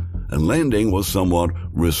deposits and lending was somewhat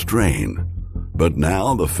restrained. But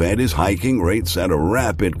now the Fed is hiking rates at a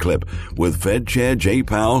rapid clip, with Fed Chair Jay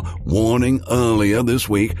Powell warning earlier this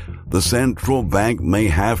week the central bank may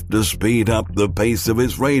have to speed up the pace of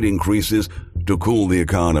its rate increases to cool the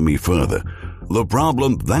economy further. The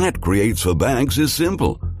problem that creates for banks is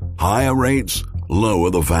simple. Higher rates lower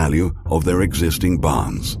the value of their existing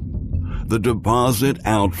bonds. The deposit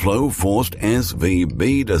outflow forced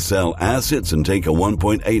SVB to sell assets and take a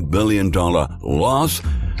 $1.8 billion loss,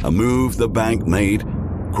 a move the bank made,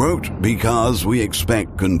 quote, because we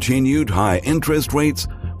expect continued high interest rates,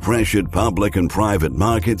 pressured public and private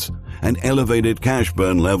markets, and elevated cash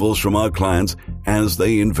burn levels from our clients as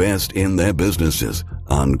they invest in their businesses,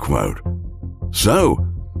 unquote. So,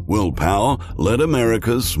 will Powell let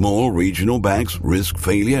America's small regional banks risk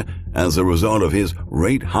failure as a result of his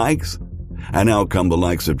rate hikes? An outcome the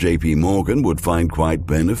likes of JP Morgan would find quite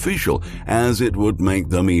beneficial, as it would make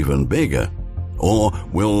them even bigger. Or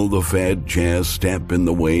will the Fed chair step in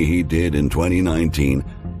the way he did in 2019,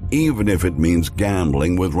 even if it means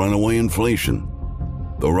gambling with runaway inflation?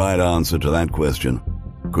 The right answer to that question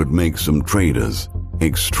could make some traders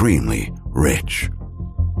extremely rich.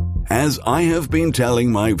 As I have been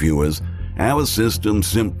telling my viewers, our system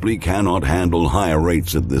simply cannot handle higher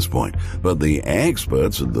rates at this point, but the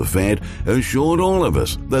experts at the Fed assured all of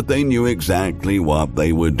us that they knew exactly what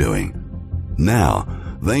they were doing. Now,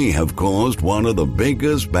 they have caused one of the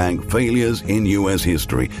biggest bank failures in U.S.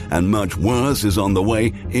 history, and much worse is on the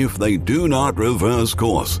way if they do not reverse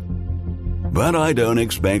course. But I don't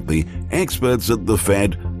expect the experts at the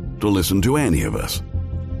Fed to listen to any of us.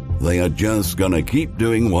 They are just going to keep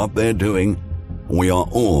doing what they're doing. We are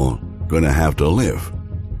all going to have to live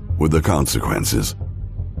with the consequences.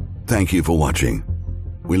 Thank you for watching.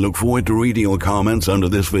 We look forward to reading your comments under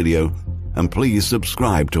this video, and please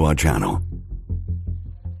subscribe to our channel.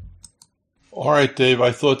 All right, Dave,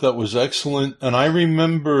 I thought that was excellent. And I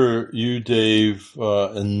remember you, Dave,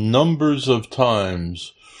 in numbers of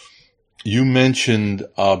times, you mentioned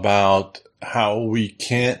about how we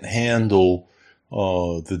can't handle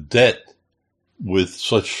the debt with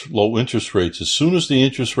such low interest rates. As soon as the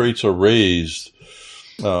interest rates are raised,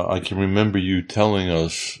 I can remember you telling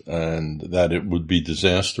us and that it would be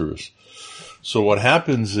disastrous. So what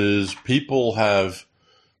happens is people have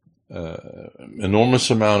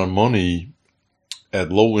enormous amount of money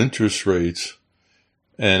at low interest rates,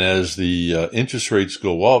 and as the interest rates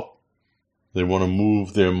go up, they want to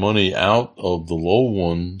move their money out of the low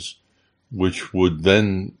ones, which would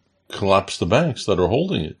then collapse the banks that are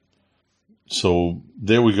holding it. So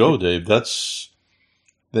there we go, Dave. That's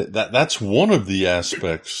one of the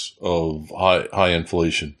aspects of high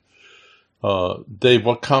inflation. Dave,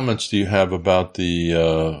 what comments do you have about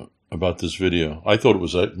this video? I thought it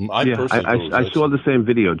was. I saw the same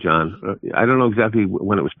video, John. I don't know exactly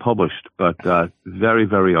when it was published, but very,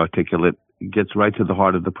 very articulate. It gets right to the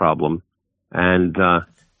heart of the problem, and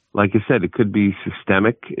like you said, it could be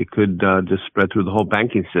systemic. It could just spread through the whole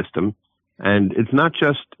banking system. And it's not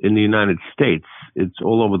just in the United States. It's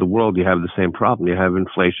all over the world. You have the same problem. You have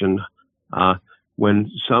inflation. When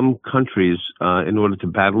some countries, in order to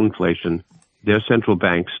battle inflation, their central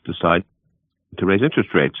banks decide to raise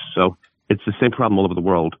interest rates. So it's the same problem all over the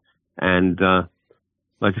world. And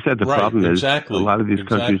like I said, the problem is a lot of these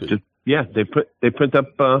countries they print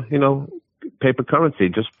up, paper currency,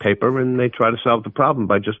 just paper, and they try to solve the problem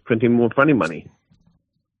by just printing more funny money.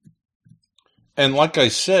 And like I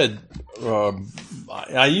said,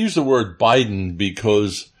 I use the word Biden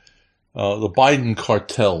because the Biden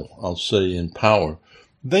cartel, I'll say, in power,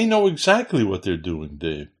 they know exactly what they're doing,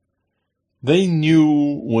 Dave. They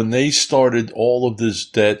knew when they started all of this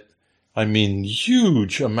debt, I mean,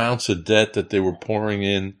 huge amounts of debt that they were pouring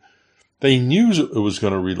in. They knew it was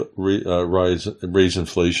going to raise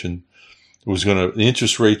inflation. The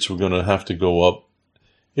interest rates were going to have to go up.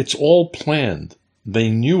 It's all planned.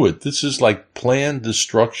 They knew it. This is like planned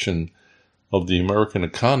destruction of the American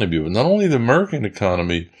economy. But not only the American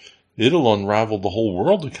economy, it'll unravel the whole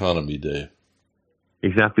world economy, Dave.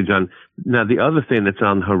 Exactly, John. Now, the other thing that's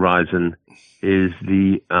on the horizon is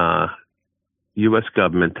the U.S.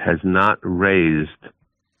 government has not raised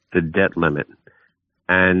the debt limit.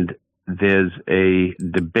 And there's a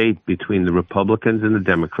debate between the Republicans and the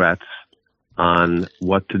Democrats on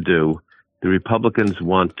what to do. The Republicans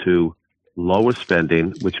want to lower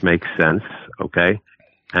spending, which makes sense, okay?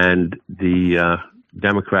 And the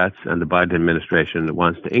Democrats and the Biden administration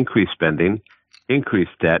wants to increase spending, increase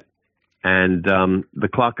debt, and the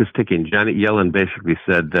clock is ticking. Janet Yellen basically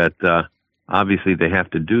said that obviously they have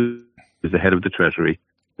to do, as the head of the Treasury,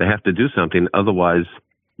 they have to do something, otherwise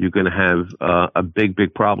you're going to have a big,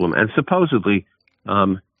 big problem. And supposedly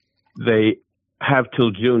they have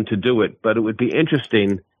till June to do it, but it would be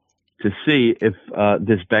interesting to see if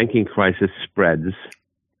this banking crisis spreads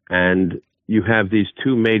and you have these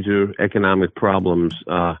two major economic problems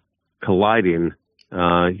colliding,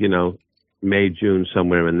 May, June,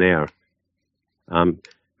 somewhere in there.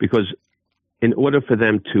 Because in order for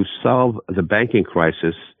them to solve the banking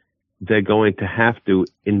crisis, they're going to have to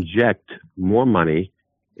inject more money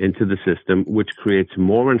into the system, which creates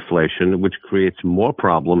more inflation, which creates more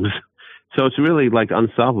problems. So it's really like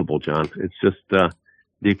unsolvable, John. It's just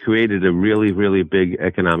they created a really, really big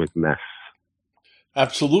economic mess.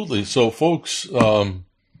 Absolutely. So, folks,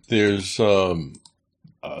 there's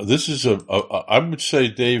this is I would say,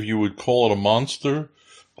 Dave, you would call it a monster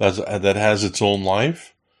that has its own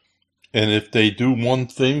life. And if they do one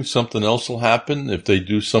thing, something else will happen. If they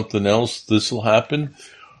do something else, this will happen.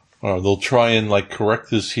 They'll try and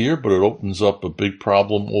correct this here, but it opens up a big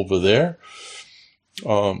problem over there.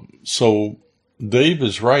 So Dave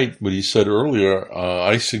is right what he said earlier.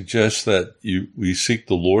 I suggest that we seek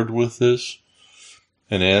the Lord with this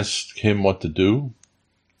and ask him what to do,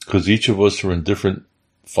 because each of us are in different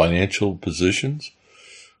financial positions.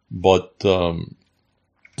 But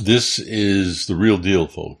this is the real deal,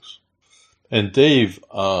 folks. And Dave,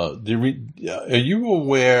 are you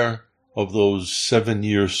aware of those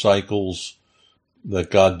 7-year cycles that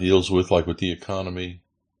God deals with, like with the economy?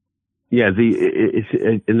 Yeah,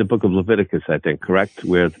 it's in the book of Leviticus, I think, correct?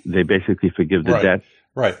 Where they basically forgive the debt.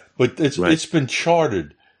 Right. But it's been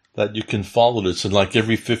charted that you can follow this, and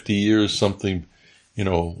every 50 years something,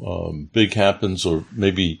 big happens, or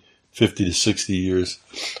maybe 50 to 60 years.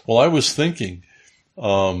 Well, I was thinking,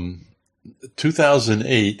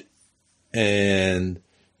 2008, and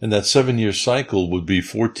And that 7-year cycle would be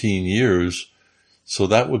 14 years. So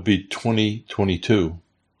that would be 2022.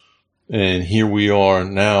 And here we are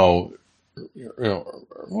now,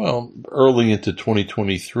 early into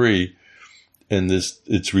 2023. And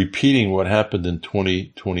it's repeating what happened in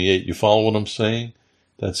 2028. You follow what I'm saying?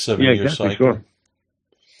 That 7-year cycle. Sure.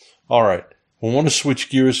 All right. I want to switch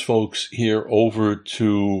gears, folks, here over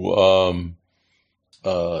to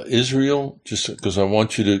Israel, just because I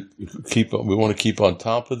want you to we want to keep on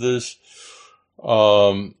top of this.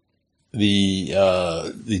 The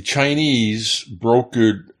Chinese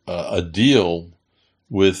brokered a deal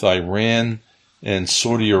with Iran and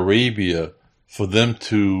Saudi Arabia for them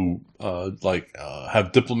to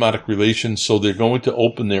have diplomatic relations. So they're going to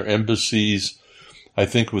open their embassies, I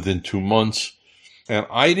think, within 2 months. And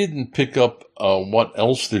I didn't pick up what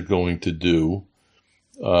else they're going to do,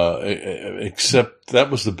 except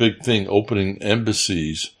that was the big thing, opening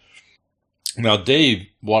embassies. Now, Dave,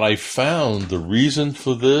 what I found, the reason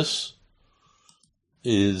for this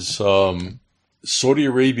is Saudi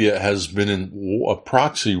Arabia has been in a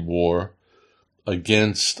proxy war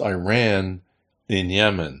against Iran in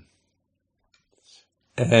Yemen.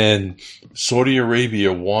 And Saudi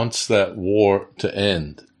Arabia wants that war to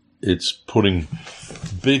end. It's putting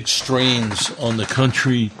big strains on the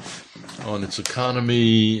country, on its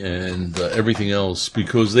economy, and everything else,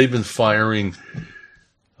 because they've been firing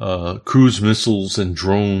cruise missiles and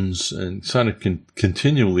drones and kind of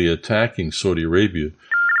continually attacking Saudi Arabia.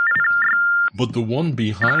 But the one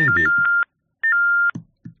behind it...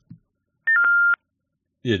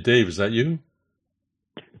 Yeah, Dave, is that you?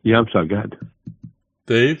 Yeah, I'm sorry. Go ahead.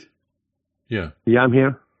 Dave? Yeah. Yeah, I'm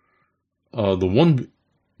here. The one...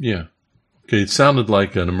 Yeah. Okay, it sounded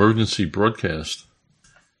like an emergency broadcast.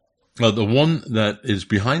 The one that is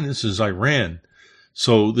behind this is Iran.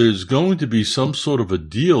 So there's going to be some sort of a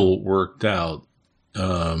deal worked out,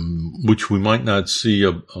 which we might not see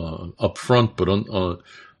up front, but under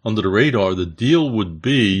the radar. The deal would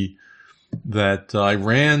be that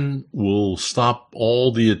Iran will stop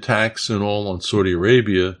all the attacks and all on Saudi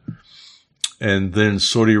Arabia, and then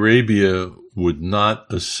Saudi Arabia would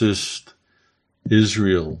not assist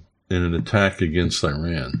Israel in an attack against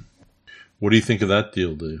Iran. What do you think of that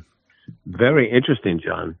deal, Dave? Very interesting,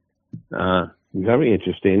 John. Very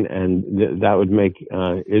interesting, and that would make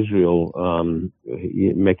Israel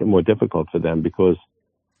make it more difficult for them, because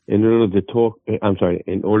in order to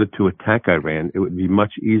attack Iran, it would be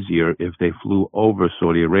much easier if they flew over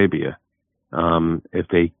Saudi Arabia. If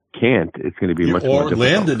they can't, it's going to be much more difficult. Or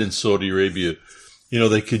landed in Saudi Arabia.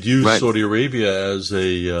 They could use Saudi Arabia as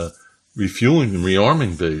a refueling and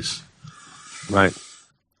rearming base. Right.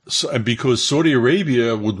 So, because Saudi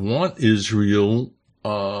Arabia would want Israel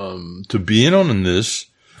to be in on this,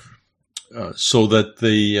 so that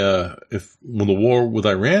when the war with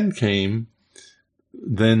Iran came,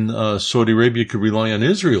 then Saudi Arabia could rely on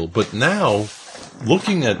Israel. But now,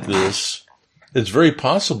 looking at this, it's very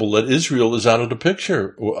possible that Israel is out of the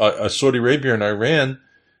picture. Saudi Arabia and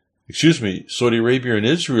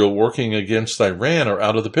Israel working against Iran are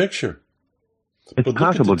out of the picture. It's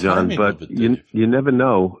possible, John, but you never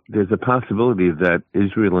know. There's a possibility that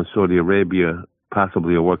Israel and Saudi Arabia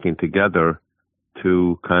possibly are working together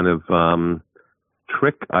to kind of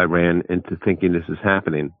trick Iran into thinking this is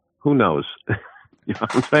happening. Who knows? You know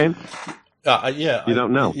what I'm saying? Yeah. You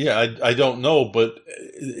don't know. I don't know, but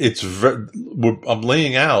I'm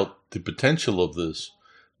laying out the potential of this.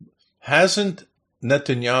 Hasn't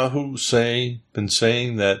Netanyahu been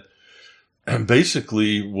saying that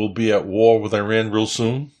basically we'll be at war with Iran real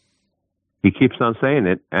soon? He keeps on saying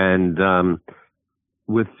it, and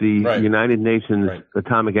with the United Nations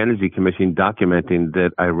Atomic Energy Commission documenting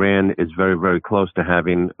that Iran is very, very close to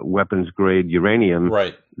having weapons-grade uranium,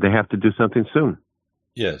 they have to do something soon.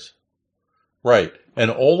 Yes. Right.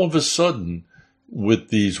 And all of a sudden, with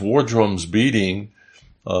these war drums beating,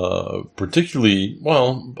 particularly,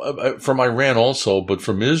 from Iran also, but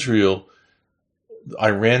from Israel,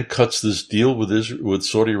 Iran cuts this deal with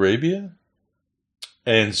Saudi Arabia.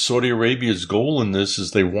 And Saudi Arabia's goal in this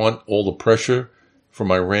is they want all the pressure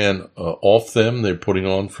from Iran off them. They're putting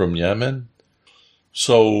on from Yemen.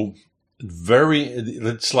 So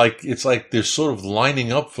it's like they're sort of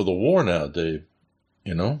lining up for the war now, Dave.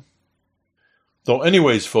 So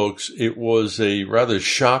anyways, folks, it was a rather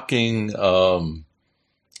shocking,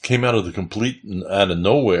 came out of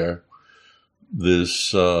nowhere,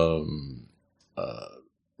 this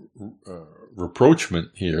rapprochement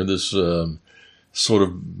here, this sort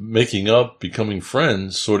of making up, becoming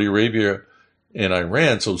friends, Saudi Arabia and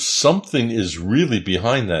Iran. So something is really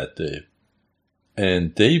behind that, Dave.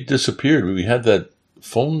 And Dave disappeared. We had that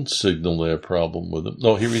phone signal there problem with him.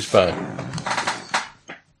 No, here he's back.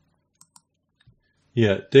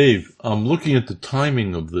 Yeah, Dave, I'm looking at the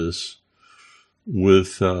timing of this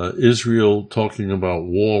with Israel talking about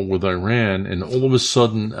war with Iran, and all of a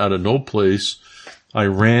sudden, out of no place,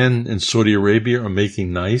 Iran and Saudi Arabia are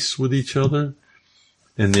making nice with each other,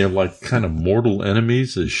 and they're like kind of mortal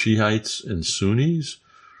enemies as Shiites and Sunnis.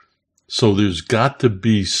 So there's got to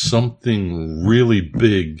be something really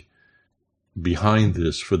big behind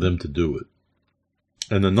this for them to do it.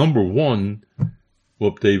 And the number one,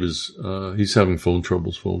 Dave is, he's having phone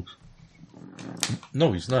troubles, folks.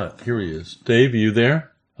 No, he's not. Here he is. Dave, are you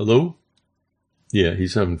there? Hello? Yeah,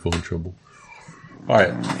 he's having phone trouble. All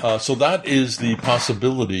right. So that is the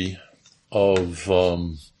possibility of,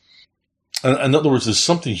 in other words, there's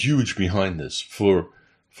something huge behind this. For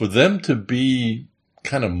them to be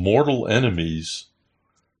kind of mortal enemies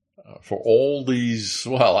for all these,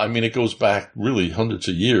 well, I mean, it goes back really hundreds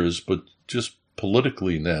of years, but just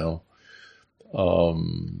politically now.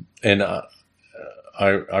 And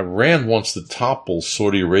Iran wants to topple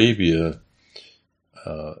Saudi Arabia,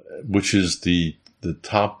 which is the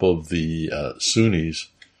top of the Sunnis,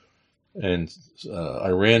 and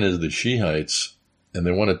Iran is the Shiites, and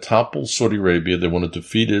they want to topple Saudi Arabia. They want to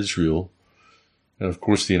defeat Israel, and of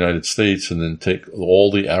course the United States, and then take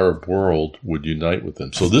all the Arab world would unite with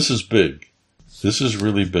them. So this is big. This is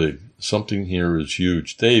really big. Something here is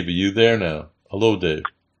huge. Dave, are you there now? Hello, Dave.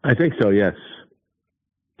 I think so, yes.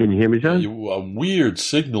 Can you hear me, John? A weird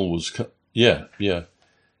signal was... Yeah.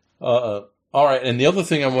 All right, and the other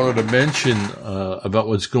thing I wanted to mention about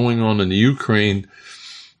what's going on in the Ukraine,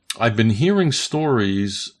 I've been hearing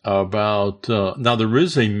stories about... now, there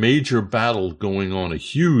is a major battle going on, a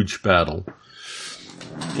huge battle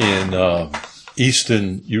in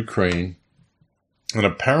eastern Ukraine, and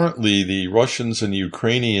apparently the Russians and the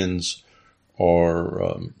Ukrainians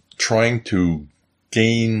are trying to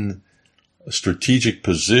gain strategic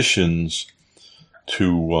positions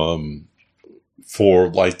to for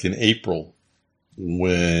like in April,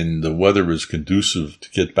 when the weather is conducive to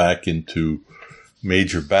get back into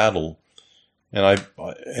major battle. And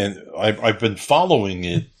I've been following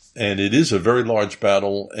it, and it is a very large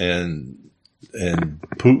battle, and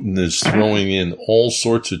Putin is throwing in all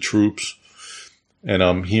sorts of troops, and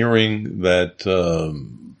I'm hearing that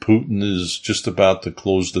Putin is just about to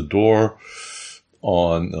close the door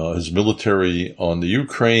on his military on the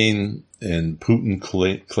Ukraine, and Putin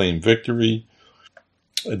claimed victory.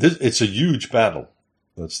 It's a huge battle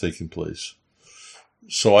that's taking place.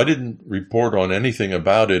 So I didn't report on anything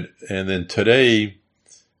about it, and then today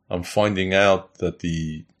I'm finding out that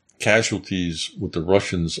the casualties with the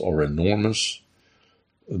Russians are enormous,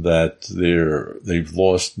 that they've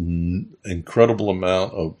lost incredible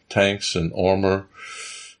amount of tanks and armor,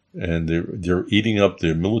 and they're eating up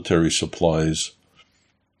their military supplies,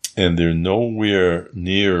 and they're nowhere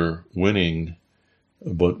near winning.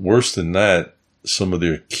 But worse than that, some of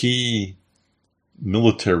their key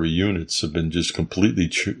military units have been just completely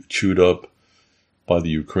chewed up by the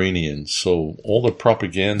Ukrainians. So all the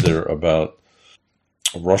propaganda about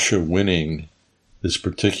Russia winning this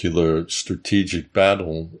particular strategic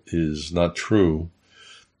battle is not true.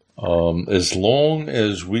 As long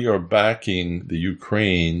as we are backing the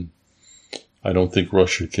Ukraine, I don't think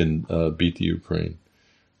Russia can beat the Ukraine.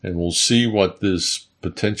 And we'll see what this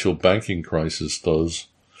potential banking crisis does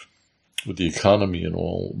with the economy and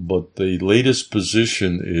all. But the latest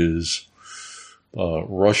position is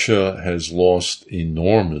Russia has lost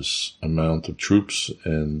enormous amount of troops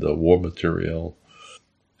and war material,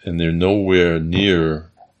 and they're nowhere near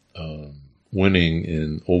winning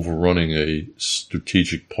and overrunning a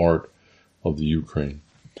strategic part of the Ukraine.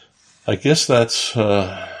 I guess that's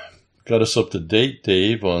got us up to date,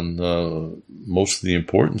 Dave, on most of the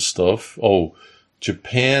important stuff. Oh,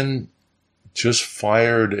 Japan just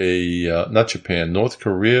fired North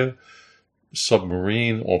Korea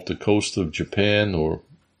submarine off the coast of Japan, or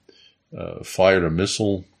fired a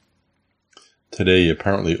missile today,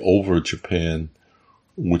 apparently over Japan,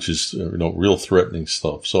 which is real threatening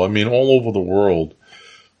stuff. So I mean, all over the world,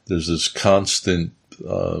 there's this constant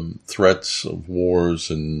threats of wars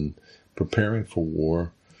and preparing for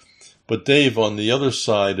war. But Dave, on the other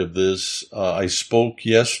side of this, I spoke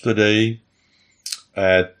yesterday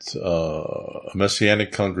at a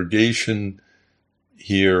Messianic congregation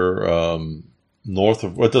here north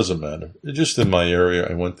of, well, it doesn't matter, it's just in my area.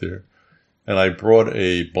 I went there, and I brought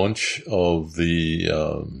a bunch of the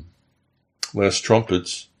Last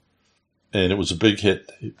Trumpets, and it was a big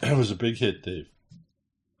hit. It was a big hit, Dave.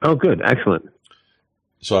 Oh, good. Excellent.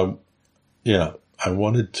 So, I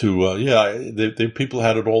wanted to, people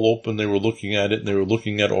had it all open. They were looking at it, and they were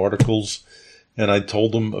looking at articles, and I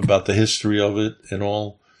told them about the history of it and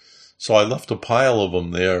all. So I left a pile of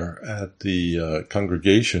them there at the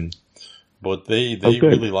congregation, but they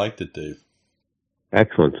really liked it, Dave.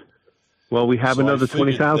 Excellent. Well, we have another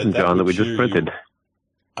 20,000, John, that we just printed.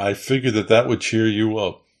 I figured that would cheer you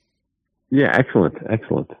up. Yeah, excellent.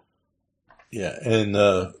 Yeah, and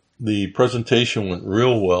the presentation went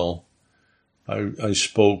real well. I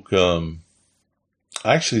spoke,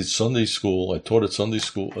 actually, at Sunday school. I taught at Sunday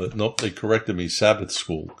school. No, they corrected me, Sabbath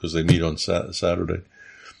school, because they meet on Saturday.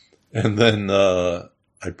 And then I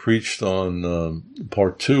preached on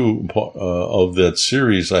part 2 of that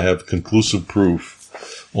series. I have conclusive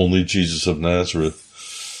proof, only Jesus of Nazareth.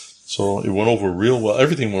 So it went over real well.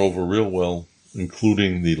 Everything went over real well,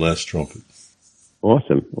 including the last trumpet.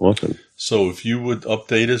 Awesome. So if you would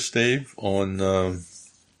update us, Dave, on...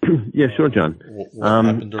 yeah, sure, John. What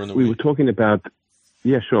happened during the week? We were talking about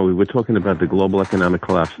the global economic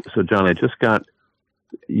collapse. So, John,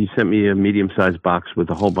 you sent me a medium-sized box with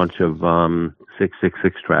a whole bunch of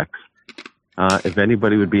 666 tracks. If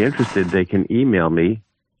anybody would be interested, they can email me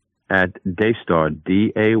at Daystar,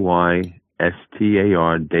 Daystar,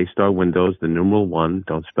 Daystar Windows, the numeral 1,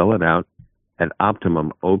 don't spell it out, at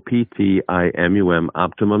Optimum, Optimum,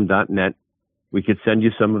 optimum.net. We could send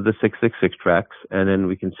you some of the 666 tracks, and then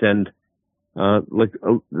we can send,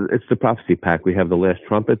 it's the prophecy pack. We have the last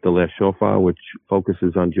trumpet, the last shofar, which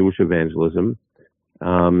focuses on Jewish evangelism.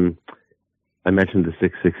 I mentioned the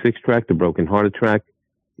 666 track, the brokenhearted track.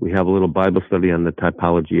 We have a little Bible study on the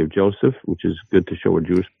typology of Joseph, which is good to show a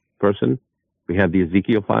Jewish person. We have the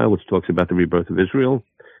Ezekiel file, which talks about the rebirth of Israel.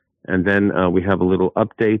 And then we have a little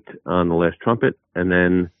update on the last trumpet, and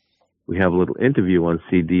then we have a little interview on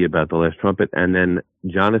CD about the last trumpet, and then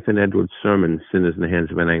Jonathan Edwards' sermon, Sinners in the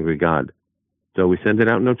Hands of an Angry God. So we send it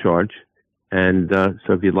out no charge. And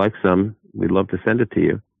so if you'd like some, we'd love to send it to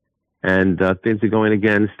you. And things are going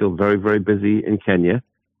again, still very, very busy in Kenya.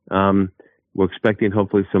 We're expecting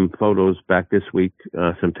hopefully some photos back this week,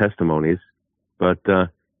 some testimonies. But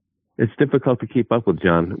it's difficult to keep up with,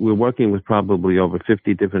 John. We're working with probably over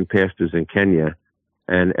 50 different pastors in Kenya.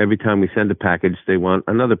 And every time we send a package, they want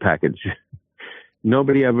another package.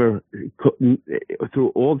 Nobody ever,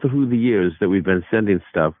 through the years that we've been sending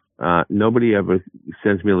stuff, nobody ever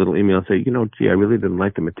sends me a little email and say, gee, I really didn't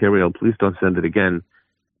like the material. Please don't send it again.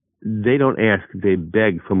 They don't ask. They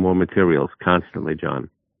beg for more materials constantly, John.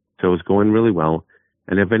 So it's going really well.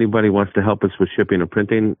 And if anybody wants to help us with shipping or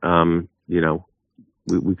printing,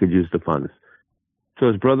 we could use the funds. So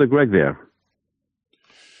is Brother Greg there?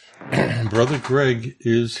 Brother Greg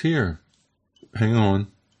is here. Hang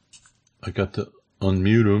on. I got to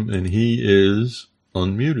unmute him, and he is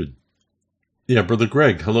unmuted. Yeah, Brother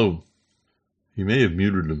Greg, hello. He may have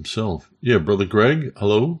muted himself. Yeah, Brother Greg,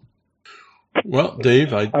 hello. Well,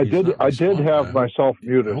 Dave, I did have myself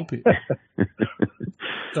muted.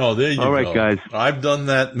 Oh, there you go. All right, guys. I've done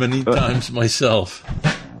that many times myself.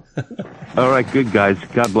 All right, good, guys.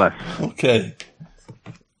 God bless. Okay.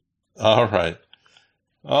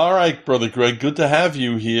 All right, Brother Greg, good to have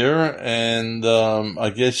you here. And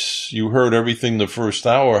I guess you heard everything the first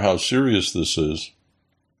hour, how serious this is.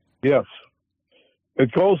 Yes.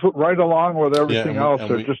 It goes right along with everything else.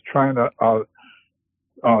 They're just trying to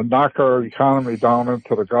knock our economy down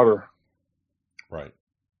into the gutter. Right.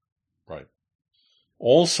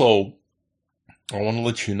 Also, I want to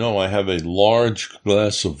let you know I have a large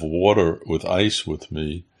glass of water with ice with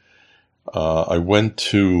me. I went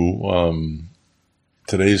to...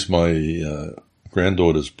 today's my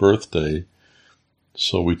granddaughter's birthday,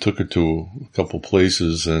 so we took her to a couple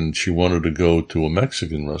places, and she wanted to go to a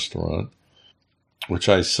Mexican restaurant, which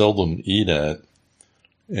I seldom eat at.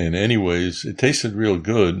 And anyways, it tasted real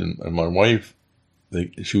good, and my wife,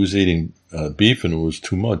 she was eating beef, and it was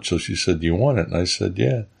too much, so she said, do you want it? And I said,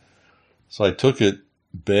 yeah. So I took it.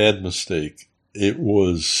 Bad mistake. It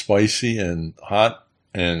was spicy and hot.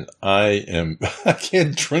 And I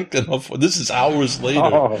can't drink enough. This is hours later.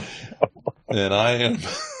 Oh. And I am,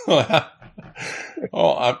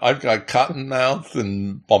 I've got cotton mouth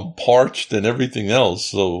and I'm parched and everything else.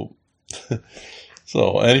 So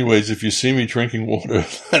anyways, if you see me drinking water,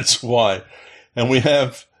 that's why. And we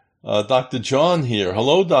have Dr. John here.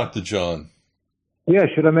 Hello, Dr. John. Yeah,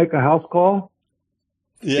 should I make a house call?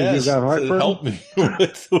 Yes, help me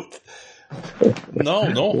with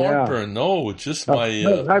No heartburn. No, it's just my.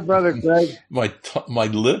 Hi, Brother Greg. My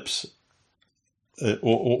lips.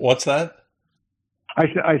 What's that?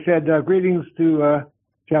 I said greetings to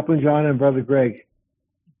Chaplain John and Brother Greg.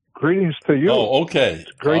 Greetings to you. Oh, okay.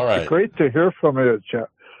 It's great. All right. Great to hear from you,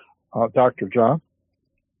 Dr. John.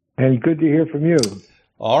 And good to hear from you.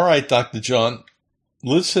 All right, Dr. John.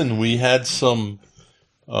 Listen, we had some,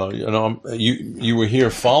 you were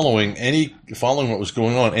here following what was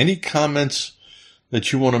going on. Any comments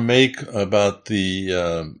that you want to make about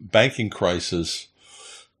the banking crisis?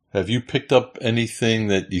 Have you picked up anything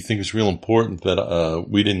that you think is real important that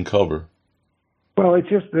we didn't cover? Well, it's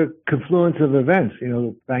just the confluence of events.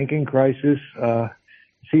 The banking crisis.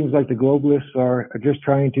 Seems like the globalists are just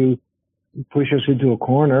trying to push us into a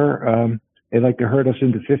corner. They like to herd us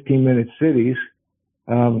into 15-minute cities.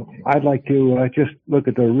 I'd like to just look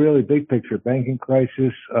at the really big picture: banking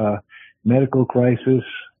crisis, medical crisis,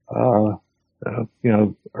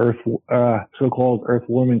 Earth, so-called earth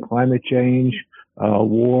warming, climate change,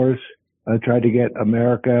 wars. Tried to get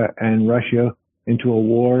America and Russia into a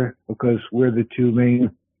war because we're the two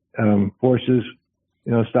main forces,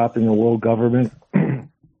 stopping the world government.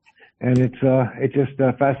 And it's just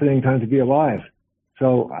a fascinating time to be alive.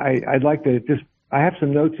 So I'd like to I have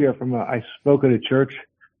some notes here I spoke at a church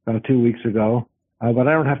 2 weeks ago, but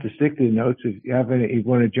I don't have to stick to the notes. If you have you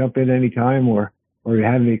want to jump in any time or you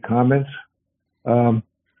have any comments,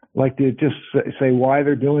 like to just say why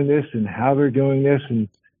they're doing this and how they're doing this and,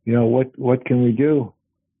 what can we do?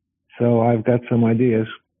 So I've got some ideas,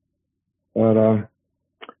 but,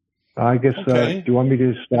 I guess, okay. Do you want me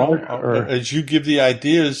to start? Or? As you give the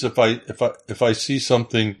ideas, if I see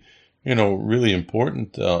something, really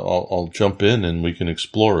important, I'll jump in and we can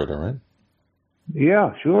explore it. All right.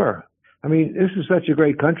 Yeah, sure. I mean, this is such a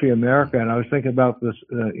great country, America. And I was thinking about this,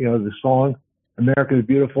 the song, America is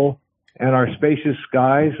Beautiful. And our spacious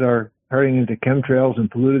skies are turning into chemtrails and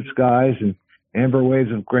polluted skies and amber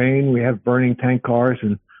waves of grain. We have burning tank cars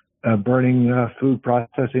and burning food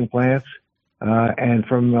processing plants. And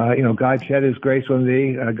from, God shed his grace on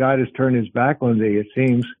thee. God has turned his back on thee, it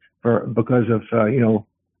seems, because of,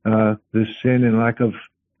 the sin and lack of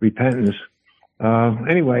repentance.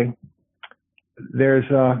 Anyway, there's,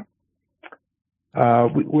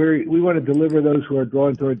 we want to deliver those who are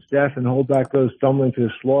drawn towards death and hold back those stumbling to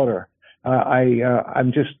the slaughter.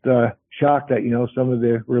 I'm just, shocked that, some of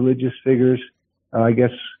the religious figures, I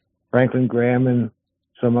guess Franklin Graham and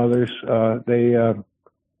some others,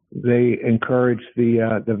 they encourage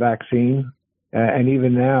the vaccine. And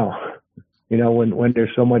even now, when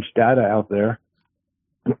there's so much data out there,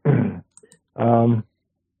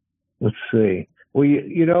 let's see.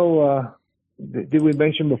 Well, did we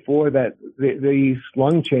mention before that these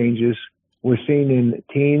lung changes were seen in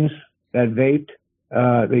teens that vaped?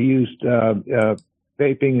 They used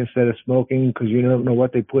vaping instead of smoking because you don't know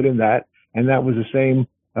what they put in that. And that was the same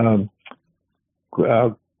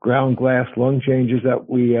ground glass lung changes that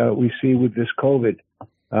we see with this COVID.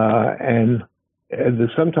 And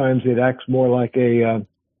sometimes it acts more like a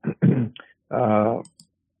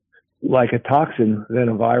toxin than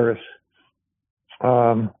a virus.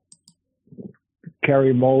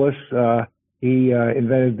 Kerry Mullis, he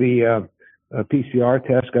invented the PCR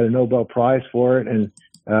test, got a Nobel Prize for it, and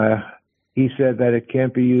he said that it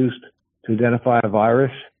can't be used to identify a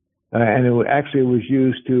virus, and it was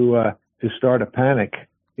used to start a panic,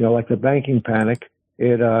 like the banking panic.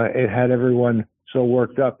 It had everyone so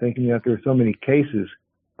worked up, thinking that there were so many cases,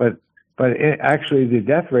 but actually the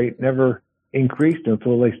death rate never increased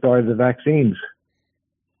until they started the vaccines.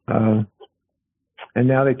 And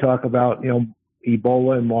now they talk about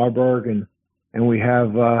Ebola and Marburg, and we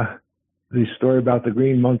have the story about the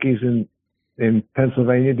green monkeys in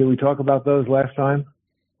Pennsylvania. Did we talk about those last time?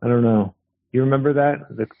 I don't know. You remember that,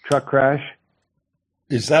 the truck crash?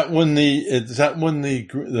 Is that when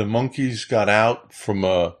the monkeys got out from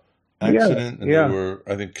a accident and they were,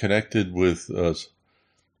 I think, connected with us,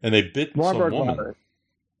 and they bit Marburg some woman? Virus.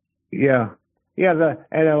 Yeah. Yeah,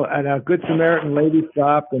 and a Good Samaritan lady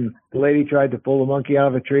stopped, and the lady tried to pull the monkey out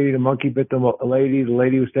of a tree. The monkey bit the lady. The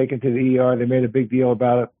lady was taken to the ER. They made a big deal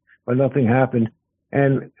about it, but nothing happened.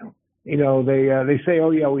 And they say,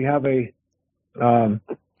 oh yeah, we have a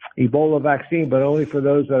Ebola vaccine, but only for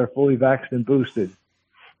those that are fully vaccinated and boosted.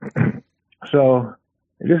 So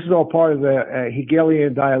this is all part of the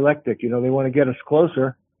Hegelian dialectic. They want to get us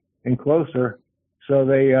closer and closer, so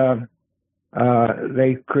they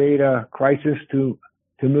create a crisis to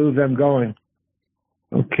move them going.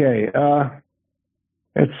 Okay.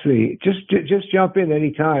 Let's see. Just jump in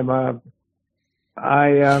anytime.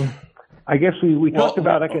 I guess we talked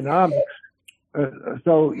about economics.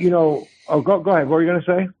 So, go ahead. What were you going to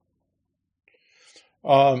say?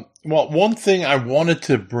 Well, one thing I wanted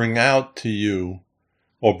to bring out to you,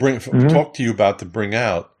 or talk to you about to bring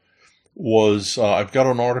out, was I've got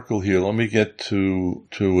an article here. Let me get to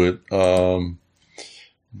it.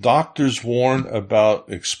 Doctors warn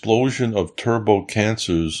about explosion of turbo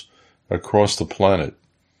cancers across the planet.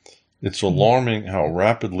 It's alarming how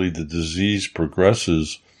rapidly the disease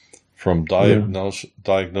progresses from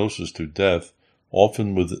diagnosis to death,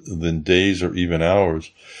 often within days or even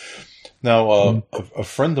hours. Now, a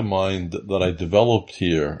friend of mine that I developed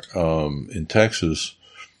here in Texas,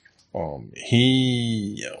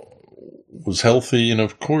 he was healthy, and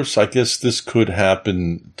of course, I guess this could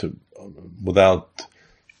happen without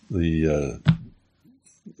the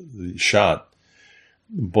shot.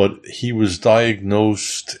 But he was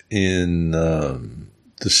diagnosed in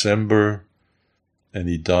December, and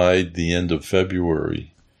he died the end of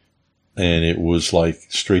February, and it was like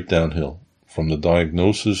straight downhill. From the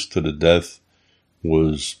diagnosis to the death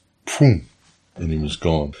was boom, and he was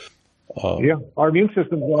gone. Our immune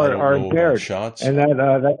systems are impaired, shots. And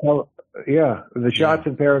that's how. Yeah, the shots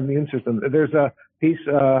impair immune system. There's a piece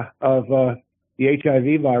of the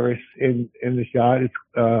HIV virus in the shot. It's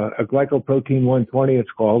a glycoprotein 120.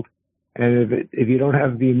 It's called, and if you don't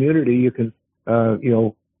have the immunity, you can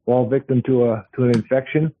fall victim to an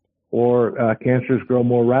infection, or cancers grow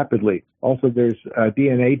more rapidly. Also, there's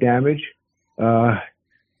DNA damage.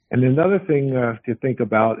 And another thing to think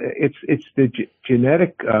about, it's the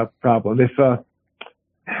genetic problem. If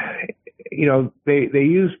they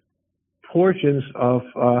use portions of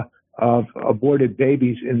aborted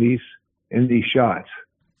babies in these shots,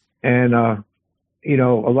 and a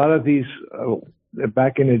lot of these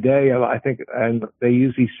back in the day, I think, and they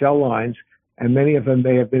use these cell lines, and many of them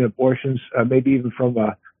may have been abortions, maybe even from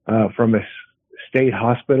a state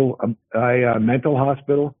hospital, a mental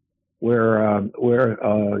hospital, where a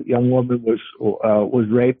young woman was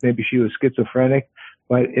raped. Maybe she was schizophrenic,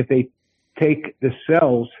 but if they take the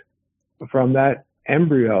cells from that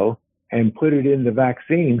embryo and put it in the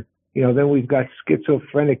vaccine, then we've got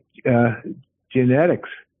schizophrenic genetics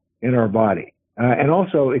in our body. And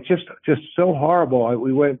also, it's just so horrible.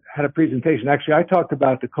 We had a presentation. Actually, I talked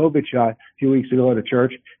about the COVID shot a few weeks ago at a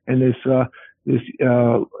church, and this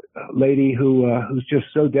lady who's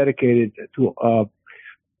just so dedicated to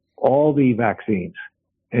all the vaccines,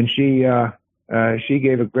 and she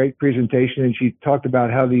gave a great presentation, and she talked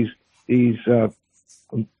about how these babies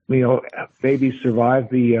survive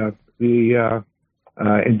the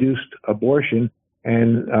induced abortion,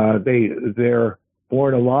 and they're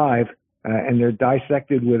born alive, and they're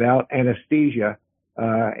dissected without anesthesia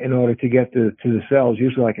in order to get to the cells,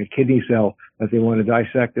 usually like a kidney cell that they want to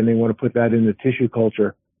dissect, and they want to put that in the tissue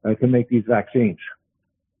culture to make these vaccines.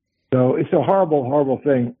 So it's a horrible, horrible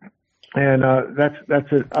thing, and that's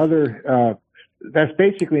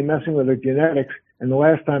basically messing with their genetics. And the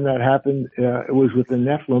last time that happened, it was with the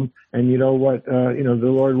Nephilim, and you know what? The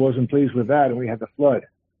Lord wasn't pleased with that, and we had the flood.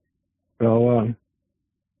 So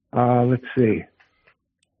let's see.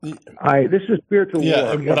 This is spiritual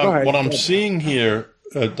war. What I'm seeing here,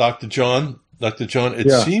 Dr. John,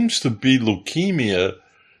 it seems to be leukemia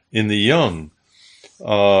in the young.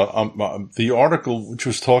 The article which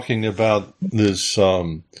was talking about this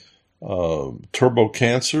turbo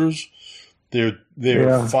cancers,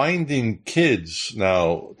 they're finding kids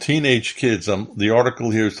now, teenage kids. The article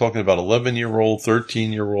here is talking about 11-year-old,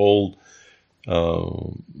 13-year-old, a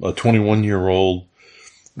 21-year-old,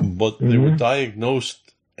 but they were diagnosed,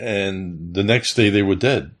 and the next day they were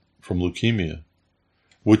dead from leukemia,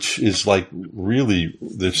 which is like really,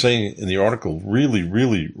 they're saying in the article, really,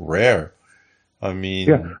 really rare. I mean,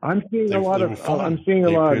 I'm seeing a lot of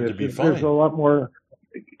this. There's a lot more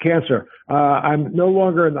cancer. I'm no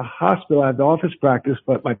longer in the hospital. I have the office practice,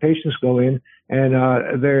 but my patients go in, and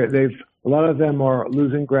a lot of them are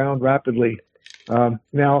losing ground rapidly.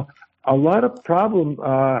 Now, a lot of problem.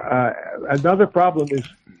 Another problem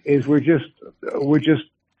is we're just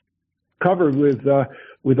covered with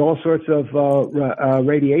all sorts of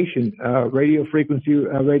radiation, radio frequency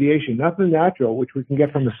radiation, nothing natural, which we can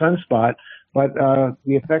get from a sunspot, but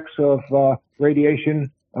the effects of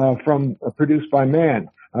radiation produced by man.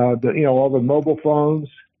 All the mobile phones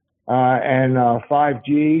and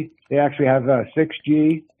 5G. They actually have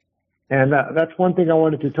 6G, and that's one thing I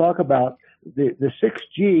wanted to talk about. The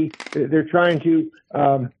 6G. They're trying to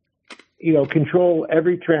control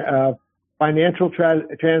every financial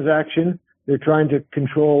transaction. They're trying to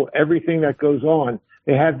control everything that goes on.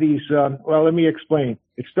 They have these, let me explain.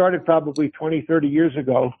 It started probably 20, 30 years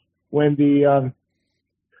ago when the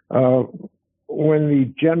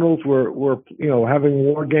generals were having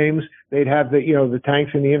war games. They'd have the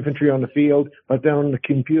tanks and the infantry on the field, but then on the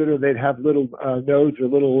computer, they'd have little nodes or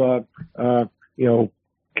little,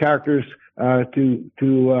 characters to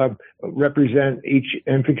represent each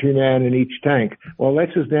infantryman and each tank. Well,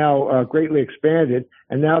 this is now greatly expanded,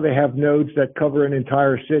 and now they have nodes that cover an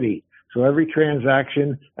entire city. So every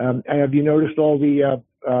transaction, have you noticed all the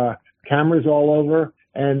cameras all over?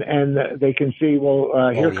 And they can see,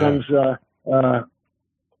 here comes,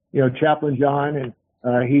 Chaplain John, and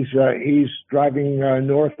he's driving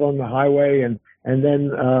north on the highway, and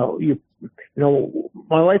then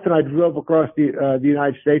my wife and I drove across the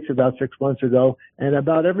United States about 6 months ago, and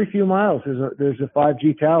about every few miles there's a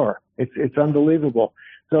 5G tower. It's unbelievable.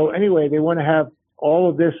 So anyway, they want to have all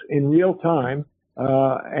of this in real time,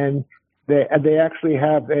 and they actually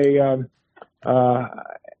have a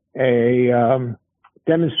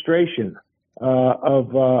demonstration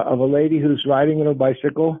of a lady who's riding on a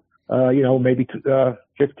bicycle, maybe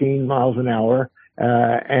 15 miles an hour,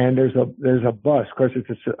 and there's a bus. Of course,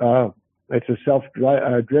 it's a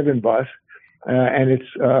self-driven bus, and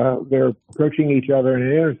they're approaching each other in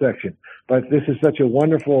an intersection. But this is such a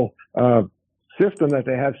wonderful system that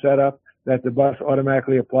they have set up that the bus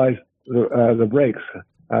automatically applies the brakes.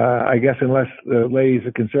 I guess unless the lady's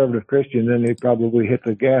a conservative Christian, then they probably hit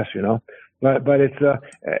the gas, But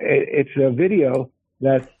it's a video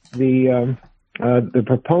that the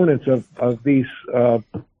proponents of these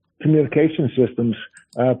communication systems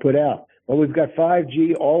put out. Well, we've got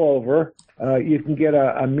 5G all over. You can get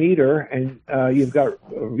a meter, and you've got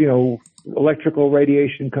electrical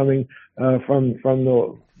radiation coming from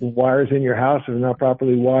the wires in your house that are not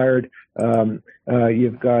properly wired.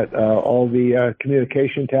 You've got all the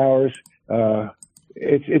communication towers.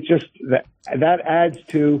 It's just that adds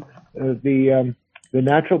to the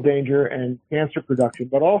natural danger and cancer production,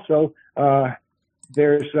 but also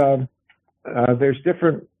there's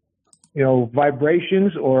different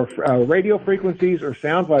vibrations or radio frequencies or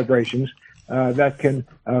sound vibrations that can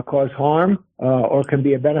cause harm or can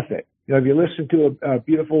be a benefit. If you listen to a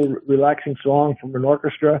beautiful, relaxing song from an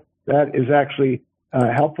orchestra, that is actually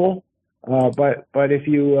helpful. But if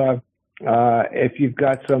you've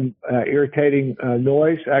got some irritating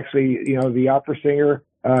noise, actually, the opera singer,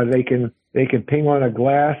 they can ping on a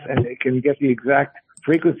glass and they can get the exact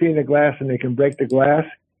frequency in the glass and they can break the glass.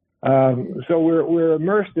 So we're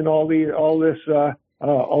immersed in all these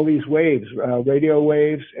waves, radio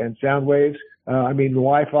waves and sound waves.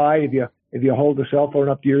 Wi-Fi. If you hold the cell phone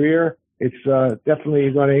up to your ear, it's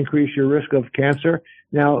definitely going to increase your risk of cancer.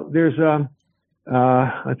 Now there's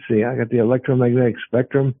let's see, I got the electromagnetic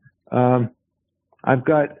spectrum. I've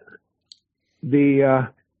got the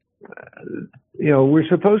we're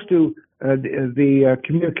supposed to the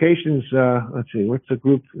communications. Let's see, what's the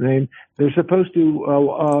group name? They're supposed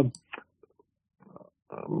to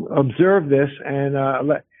observe this, and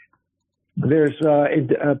there's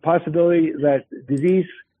a possibility that disease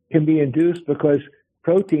can be induced because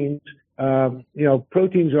proteins.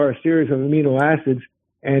 Proteins are a series of amino acids,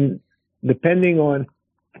 and depending on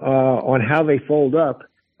how they fold up,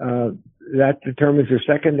 that determines their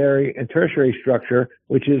secondary and tertiary structure,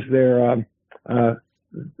 which is their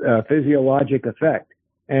physiologic effect.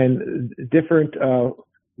 And different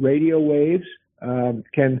radio waves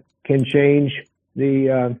can change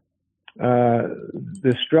the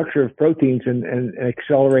structure of proteins and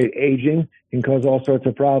accelerate aging and cause all sorts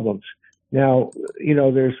of problems. Now,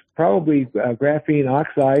 there's probably graphene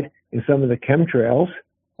oxide in some of the chemtrails.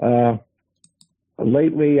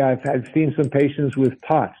 Lately, I've seen some patients with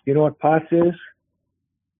POTS. Do you know what POTS is?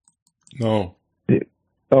 No.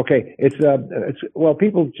 Okay, it's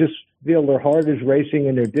people just feel their heart is racing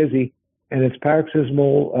and they're dizzy, and it's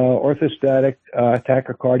paroxysmal orthostatic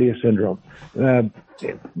tachycardia syndrome.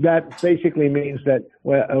 That basically means that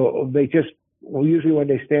usually when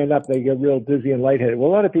they stand up, they get real dizzy and lightheaded. Well,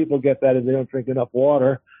 a lot of people get that if they don't drink enough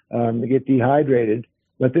water. They get dehydrated,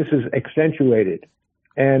 but this is accentuated.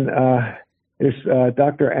 And there's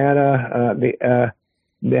Dr. Anna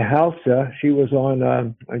Mihalsa. She was on,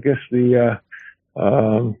 I guess, the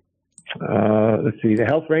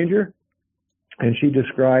Health Ranger, and she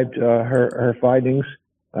described her findings.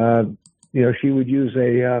 She would use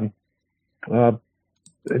a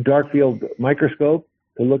dark field microscope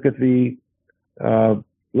to look at the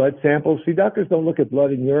blood samples. See, doctors don't look at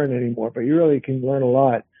blood and urine anymore, but you really can learn a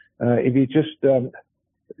lot if you just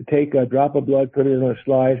take a drop of blood, put it in a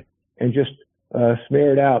slide, and just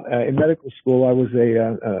smear it out. In medical school, I was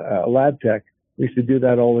a lab tech. We used to do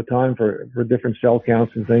that all the time for different cell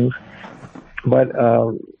counts and things. But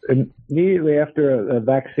immediately after a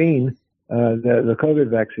vaccine, the COVID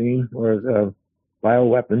vaccine or the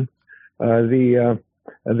bioweapon,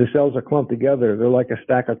 the cells are clumped together. They're like a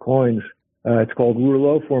stack of coins. It's called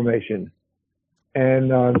rouleau formation, and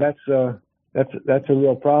that's a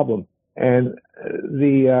real problem. And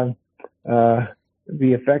the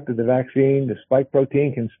effect of the vaccine, the spike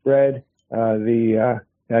protein can spread. The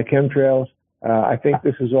chemtrails. I think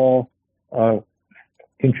this is all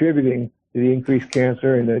contributing to the increased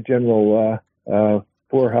cancer and the general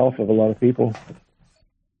poor health of a lot of people.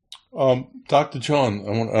 Dr. John,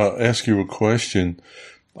 I want to ask you a question.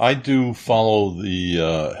 I do follow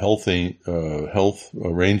the health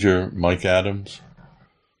ranger, Mike Adams.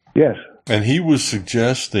 Yes. And he was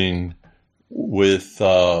suggesting with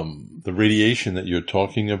the radiation that you're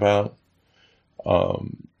talking about,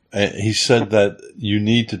 and he said that you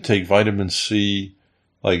need to take vitamin C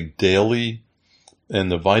like daily,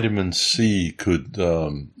 and the vitamin C could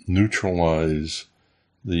neutralize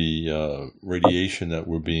the radiation that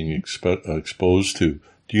we're being exposed to.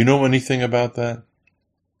 Do you know anything about that?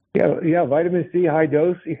 Yeah, vitamin C, high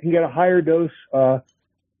dose. You can get a higher dose.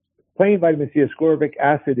 Plain vitamin C, ascorbic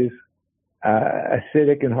acid, is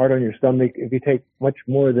acidic and hard on your stomach. If you take much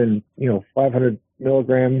more than 500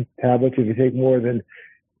 milligram tablets, if you take more than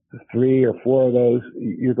 3 or 4 of those,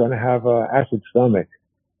 you're going to have acid stomach.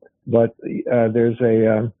 But there's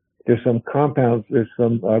some compounds, there's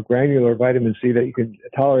some granular vitamin C that you can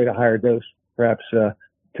tolerate a higher dose, perhaps 2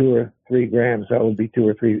 or 3 grams. That would be 2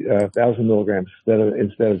 or 3,000 milligrams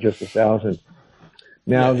instead of just 1,000.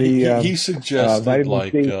 Now he suggested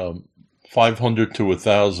like 500 to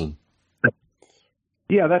 1,000.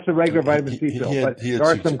 Yeah, that's a regular vitamin C pill. But there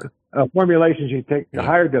are some formulations you take a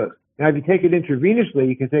higher dose. Now, if you take it intravenously,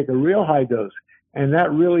 you can take a real high dose, and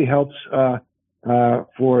that really helps for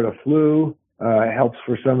the flu. Helps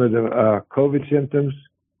for some of the COVID symptoms.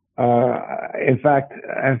 In fact,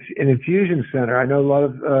 an infusion center, I know a lot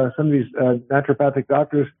of some of these naturopathic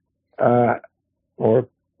doctors or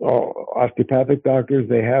osteopathic doctors,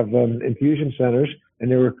 they have infusion centers,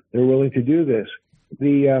 and they're willing to do this.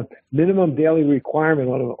 The minimum daily requirement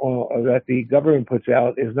that the government puts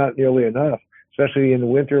out is not nearly enough, especially in the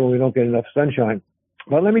winter when we don't get enough sunshine.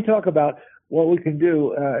 But let me talk about what we can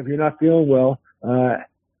do if you're not feeling well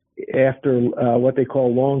after what they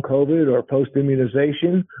call long COVID or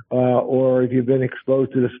post-immunization, or if you've been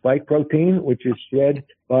exposed to the spike protein, which is shed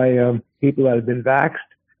by people that have been vaxxed.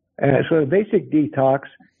 So the basic detox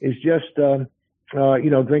is just,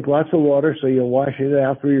 drink lots of water so you'll wash it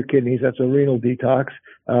out through your kidneys. That's a renal detox.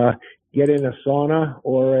 Get in a sauna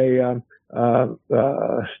or a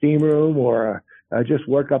steam room, or just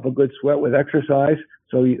work up a good sweat with exercise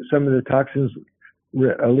so some of the toxins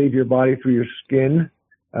leave your body through your skin.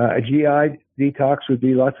 A GI detox would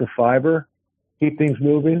be lots of fiber, keep things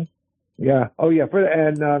moving. Yeah. Oh, yeah.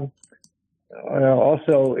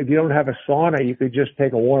 Also, if you don't have a sauna, you could just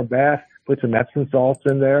take a warm bath, put some Epsom salts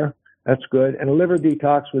in there. That's good. And a liver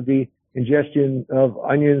detox would be ingestion of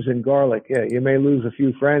onions and garlic. Yeah, you may lose a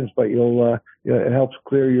few friends, but it helps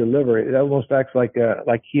clear your liver. It almost acts like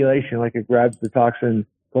chelation, like it grabs the toxin,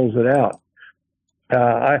 pulls it out.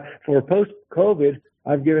 For post-COVID,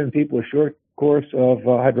 I've given people a short course of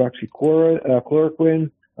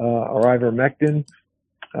hydroxychloroquine or ivermectin.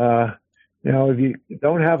 Now, if you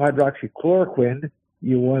don't have hydroxychloroquine,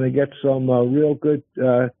 you want to get some real good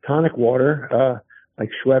tonic water,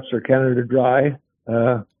 like Schweppes or Canada Dry,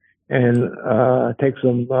 and take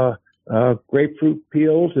some grapefruit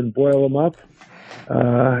peels and boil them up.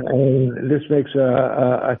 And this makes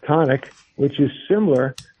a tonic, which is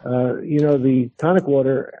similar. The tonic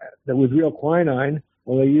water that with real quinine.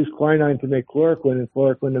 Well, they use quinine to make chloroquine and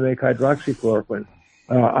chloroquine to make hydroxychloroquine.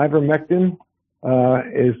 Ivermectin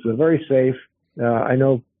is very safe. I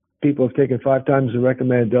know people have taken 5 times the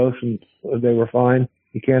recommended dose and they were fine.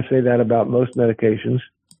 You can't say that about most medications.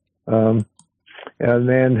 A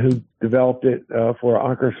man who developed it for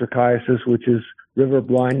onchocerciasis, which is river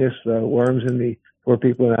blindness, worms in the poor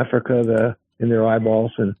people in Africa in their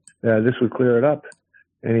eyeballs, and this would clear it up.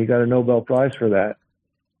 And he got a Nobel Prize for that.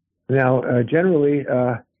 Now, generally,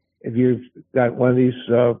 if you've got one of these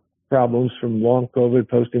problems from long COVID,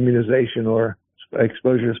 post-immunization, or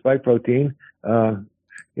exposure to spike protein,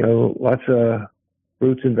 lots of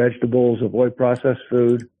fruits and vegetables, avoid processed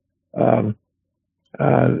food. The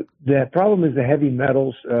problem is the heavy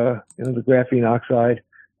metals, the graphene oxide.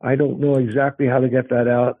 I don't know exactly how to get that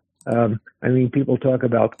out. People talk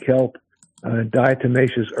about kelp,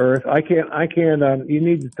 diatomaceous earth. I can't, you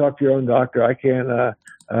need to talk to your own doctor. I can't,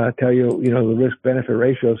 tell you, the risk-benefit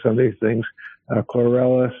ratio of some of these things.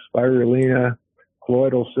 Chlorella, spirulina,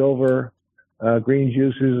 colloidal silver, green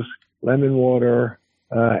juices, lemon water,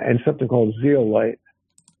 and something called zeolite.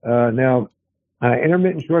 Now,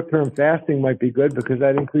 intermittent short-term fasting might be good because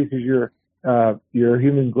that increases your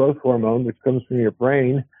human growth hormone, which comes from your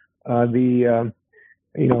brain. Our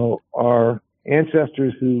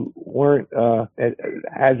ancestors who weren't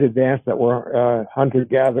as advanced, that were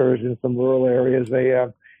hunter-gatherers in some rural areas,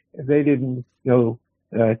 they didn't kill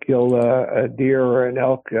a deer or an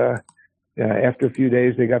elk after a few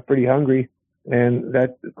days, they got pretty hungry, and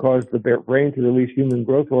that caused the brain to release human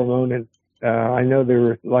growth hormone. And I know they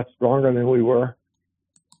were a lot stronger than we were.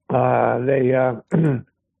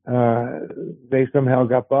 They somehow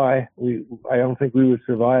got by. I don't think we would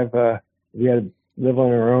survive. We had to live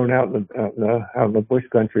on our own out in the bush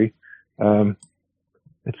country.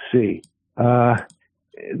 Let's see.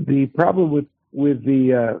 The problem with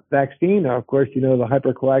the vaccine, of course, the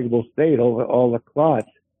hypercoagulable state, all the clots.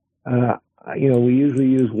 We usually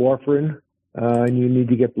use warfarin, and you need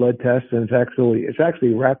to get blood tests, and it's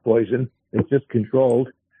actually rat poison. It's just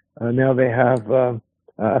controlled. Now they have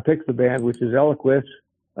apixaban, which is Eliquis,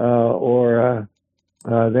 or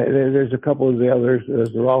there's a couple of the others,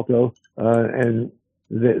 Xarelto, and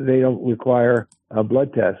they don't require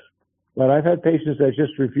blood tests. But I've had patients that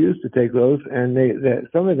just refuse to take those, and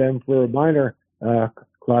some of them, for a minor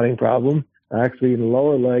clotting problem, actually in the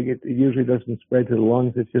lower leg, it usually doesn't spread to the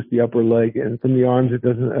lungs. It's just the upper leg, and from the arms, it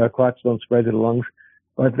doesn't. Clots don't spread to the lungs.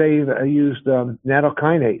 But they've used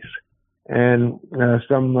nattokinase, and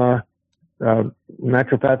some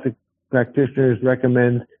naturopathic practitioners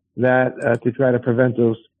recommend that to try to prevent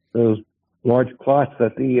those large clots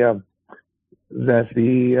that the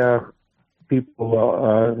people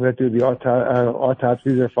that do the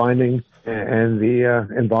autopsies are finding, and the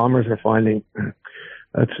embalmers are finding.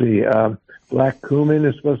 Let's see. Black cumin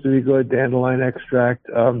is supposed to be good. Dandelion extract,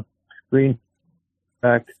 green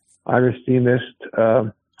extract, iris tea mist,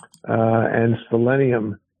 and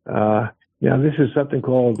selenium. Now, this is something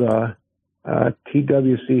called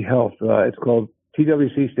TWC Health. It's called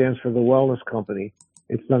TWC stands for the Wellness Company.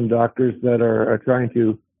 It's some doctors that are trying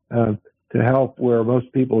to help where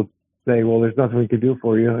most people say, well, there's nothing we can do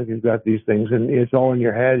for you. You've got these things, and it's all in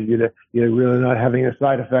your head. You're really not having a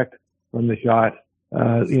side effect from the shot. There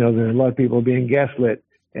are a lot of people being gaslit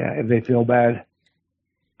if they feel bad.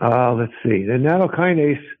 Let's see. The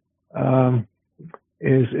nattokinase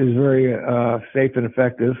is very safe and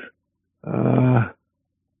effective.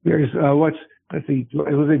 Let's see.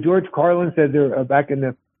 Was it George Carlin said there back in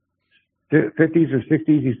the 50s or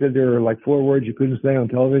 60s? He said there were like 4 words you couldn't say on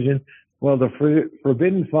television. Well, the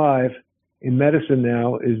forbidden 5 in medicine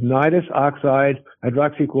now is nitous oxide,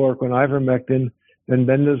 hydroxychloroquine, ivermectin,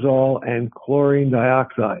 bendazole, and chlorine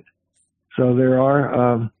dioxide. So there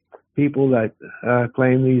are people that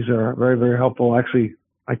claim these are very, very helpful. Actually,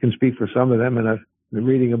 I can speak for some of them, and I've been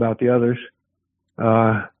reading about the others.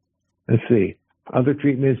 Let's see. Other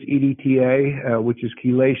treatments, EDTA, which is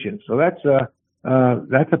chelation. So that's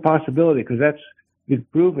a possibility, because that's been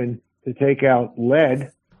proven to take out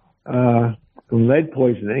lead from lead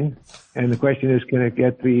poisoning. And the question is, can it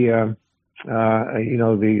get the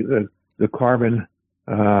carbon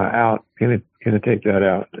out? Can it take that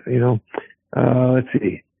out? Let's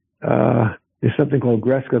see. There's something called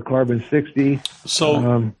Gresca Carbon 60.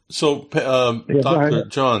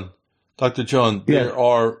 Dr. John, yeah.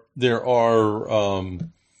 there are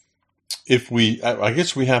I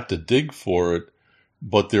guess we have to dig for it,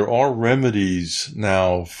 but there are remedies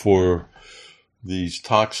now for these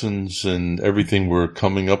toxins and everything we're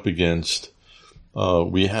coming up against.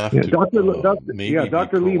 We have to. Dr.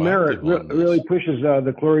 Lee Merritt really pushes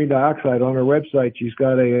the chlorine dioxide on her website. She's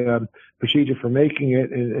got a procedure for making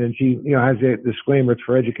it, and she has a disclaimer: it's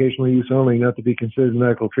for educational use only, not to be considered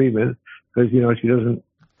medical treatment, because she doesn't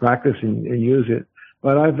practice and use it.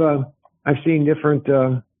 But I've seen different.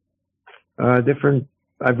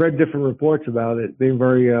 I've read different reports about it being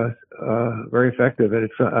very effective, and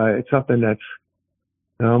it's something that's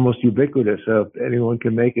almost ubiquitous. So anyone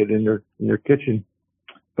can make it in their kitchen.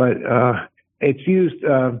 But it's used.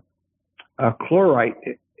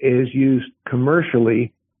 Chlorite is used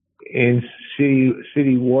commercially in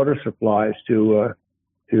city water supplies to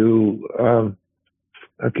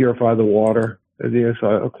purify the water. There's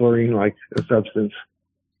a chlorine-like substance.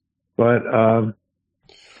 But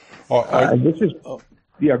this is.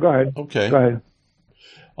 Yeah, go ahead. Okay. Go ahead.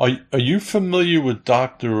 Are you familiar with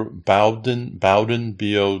Dr. Bowden, Bowden?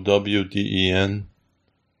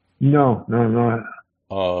 No, I'm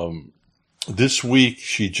not. This week,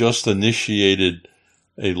 she just initiated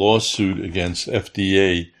a lawsuit against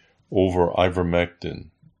FDA over ivermectin.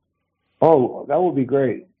 Oh, that would be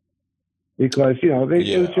great. Because, it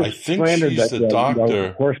was just I think slandered she's that the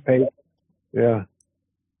doctor. Horse paste. Yeah.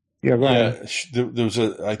 Yeah, go ahead.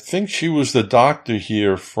 I think she was the doctor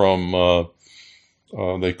here from,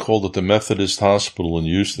 they called it the Methodist Hospital in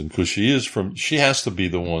Houston, because she has to be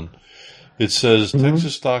the one. It says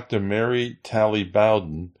Texas Dr. Mary Talley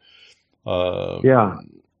Bowden.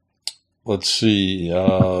 Let's see,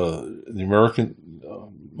 the American,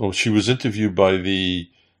 she was interviewed by the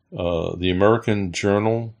American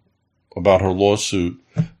Journal about her lawsuit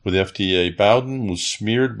with FDA. Bowden was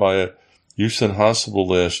smeared by a Houston hospital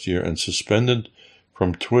last year and suspended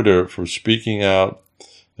from Twitter for speaking out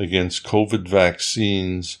against COVID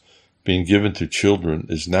vaccines being given to children,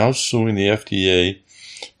 is now suing the FDA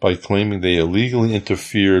by claiming they illegally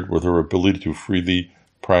interfered with her ability to freely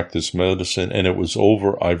practice medicine, and it was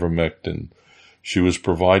over ivermectin. She was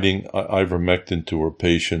providing ivermectin to her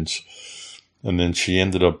patients, and then she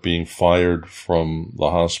ended up being fired from the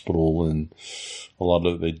hospital, and a lot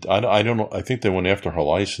of I don't know, I think they went after her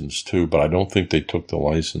license too, but I don't think they took the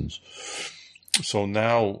license. So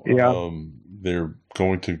now they're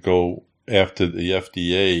going to go after the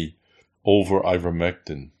FDA over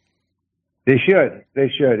ivermectin. They should.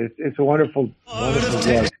 It's a wonderful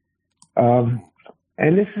drug.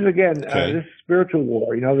 And this is again, this spiritual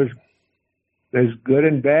war. You know, there's good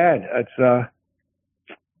and bad. It's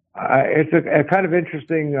a kind of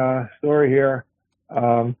interesting story here.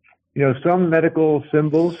 You know, some medical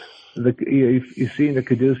symbols, you see the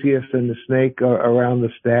caduceus and the snake around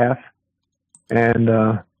the staff, and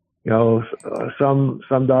you know, some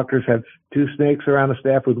doctors have two snakes around the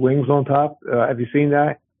staff with wings on top. Have you seen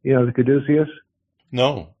that? You know, the caduceus?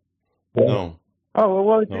 No. Oh,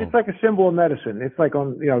 well, it's like a symbol of medicine. It's like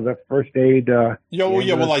on, you know, the first aid. Well,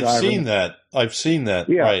 I've seen that.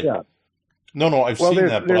 Yeah, right. Yeah. No, I've seen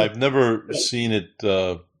that, but I've never seen it.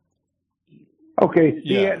 Okay,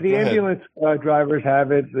 the ambulance drivers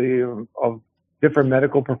have it. Of different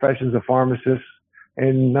medical professions, the pharmacists.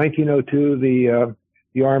 In 1902,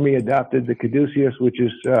 the Army adopted the caduceus, which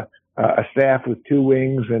is a staff with two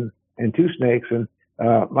wings and two snakes. And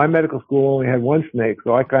my medical school only had one snake,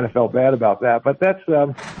 so I kind of felt bad about that. But that's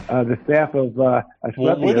the staff of Asclepius.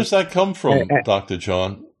 Well, where does that come from, Dr.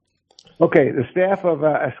 John? Okay, the staff of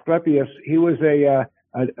Asclepius, he was a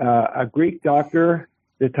Greek doctor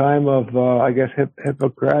at the time of, I guess,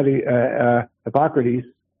 Hippocrates,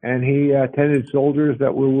 and he tended soldiers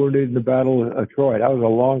that were wounded in the Battle of Troy. That was a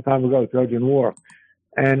long time ago, Trojan War.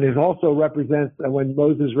 And it also represents, when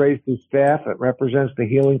Moses raised his staff, it represents the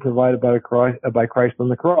healing provided by Christ on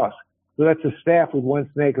the cross. So that's a staff with one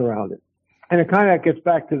snake around it. And it kind of gets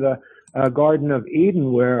back to the Garden of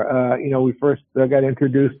Eden, where you know, we first got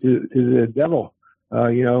introduced to the devil,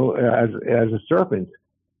 you know, as a serpent,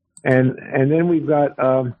 and then we've got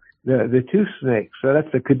the two snakes. So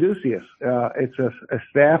that's the caduceus. It's a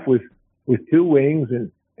staff with two wings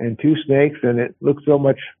and two snakes, and it looks so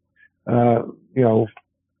much, you know,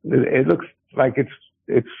 it looks like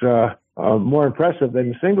it's more impressive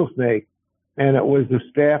than a single snake. And it was the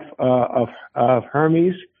staff of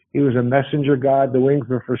Hermes. He was a messenger god. The wings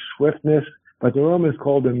were for swiftness, but the Romans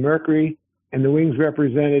called him Mercury, and the wings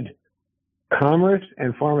represented commerce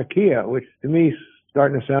and pharmakia, which to me is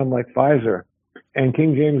starting to sound like Pfizer. And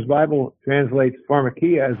King James Bible translates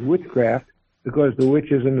pharmakia as witchcraft because the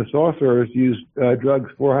witches and the sorcerers used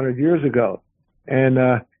drugs 400 years ago. And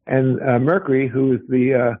Mercury, who is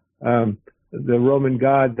the Roman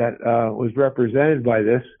god that was represented by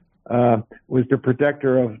this, was the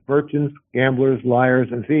protector of merchants, gamblers, liars,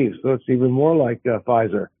 and thieves. So it's even more like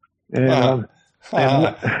Pfizer. And,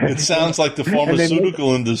 it sounds like the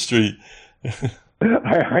pharmaceutical industry.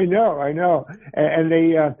 I know. And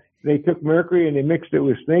they took mercury and they mixed it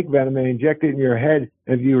with snake venom and injected it in your head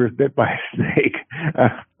if you were bit by a snake.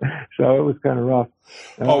 So it was kind of rough.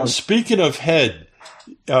 Speaking of head,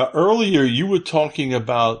 earlier you were talking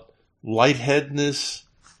about lightheadedness.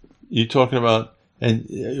 You're talking about... And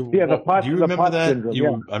do you remember that?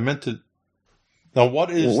 Syndrome, I meant to. Now,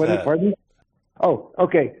 what is that? Pardon? Oh,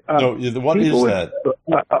 okay. What is that?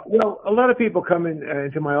 Well, a lot of people come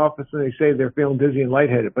into my office and they say they're feeling dizzy and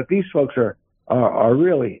lightheaded, but these folks are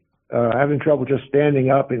really having trouble just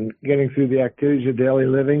standing up and getting through the activities of daily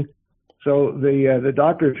living. So the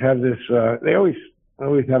doctors have this. They always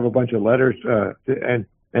have a bunch of letters and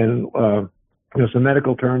you know, some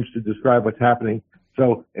medical terms to describe what's happening.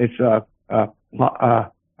 So it's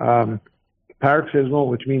paroxysmal,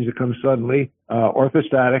 which means it comes suddenly,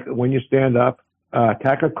 orthostatic, when you stand up,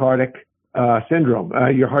 tachycardic syndrome.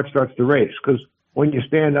 Your heart starts to race because when you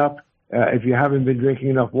stand up, if you haven't been drinking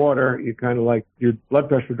enough water, you kind of like your blood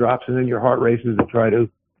pressure drops and then your heart races to try to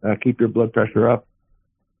keep your blood pressure up.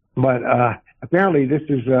 But apparently this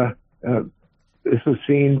was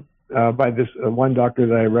seen by this one doctor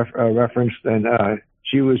that I referenced, and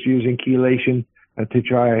she was using chelation to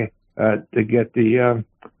try to get the,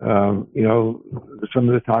 you know, some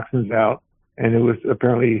of the toxins out. And it was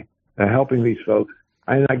apparently helping these folks.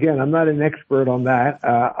 And again, I'm not an expert on that.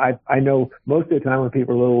 I know most of the time when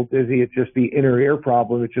people are a little dizzy, it's just the inner ear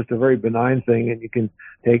problem. It's just a very benign thing. And you can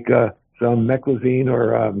take some meclizine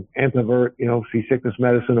or Antivert, seasickness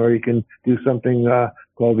medicine, or you can do something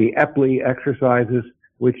called the Epley exercises,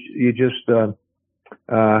 which you just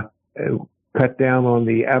cut down on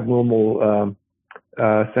the abnormal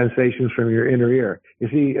sensations from your inner ear. You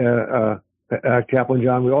see, Chaplain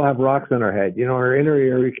John, we all have rocks in our head. Our inner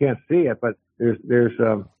ear, you can't see it, but there's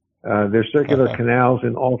circular canals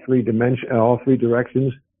in all three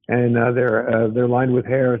directions, and they're lined with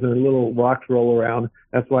hairs, and little rocks roll around.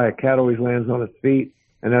 That's why a cat always lands on its feet,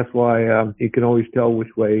 and that's why you can always tell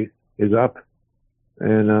which way is up,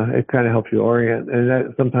 and it kind of helps you orient. And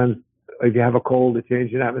that sometimes, if you have a cold, a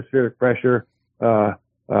change in atmospheric pressure,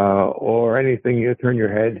 or anything, you turn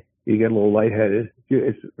your head, you get a little lightheaded.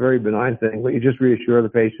 It's a very benign thing, but you just reassure the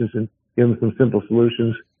patients and give them some simple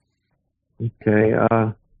solutions. Okay.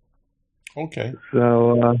 Okay.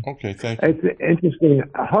 So, okay, thank you. It's interesting.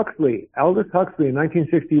 Aldous Huxley, in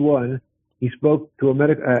 1961, he spoke to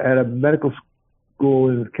at a medical school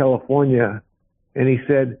in California, and he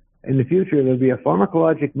said, in the future, there'll be a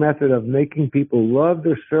pharmacologic method of making people love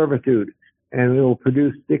their servitude, and it will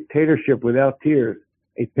produce dictatorship without tears,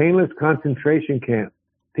 a painless concentration camp.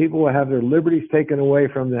 People will have their liberties taken away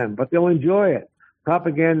from them, but they'll enjoy it.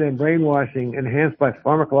 Propaganda and brainwashing enhanced by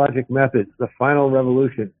pharmacologic methods, the final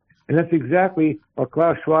revolution. And that's exactly what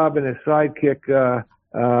Klaus Schwab and his sidekick,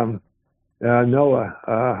 Noah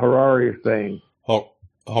Harari, are saying.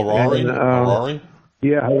 Harari? Harari?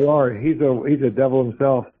 Yeah, Harari. He's a devil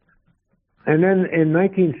himself. And then in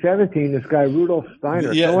 1917, this guy Rudolf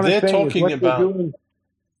Steiner. Yeah, so they're talking about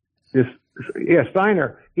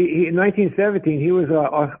Steiner. He in 1917, he was an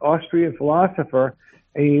Austrian philosopher,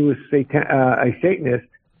 and he was a Satanist.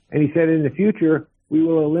 And he said, in the future, we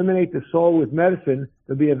will eliminate the soul with medicine.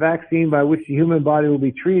 There'll be a vaccine by which the human body will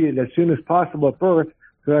be treated as soon as possible at birth,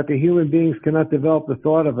 so that the human beings cannot develop the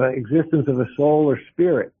thought of an existence of a soul or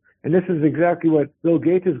spirit. And this is exactly what Bill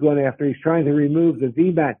Gates is going after. He's trying to remove the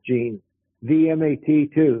VMAT gene,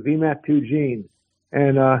 VMAT2 gene.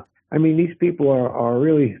 And, these people are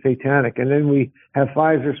really satanic. And then we have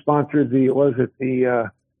Pfizer sponsored the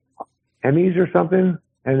Emmys or something?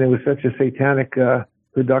 And it was such a satanic,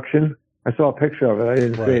 production. I saw a picture of it. I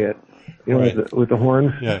didn't see it. With the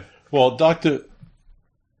horns. Yeah. Well, Dr.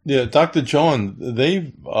 John,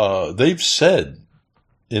 they've said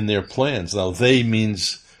in their plans, now they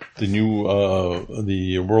means the new,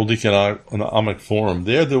 the World Economic Forum.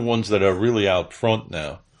 They're the ones that are really out front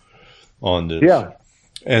now on this. Yeah.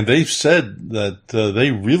 And they've said that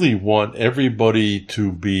they really want everybody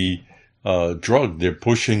to be drugged. They're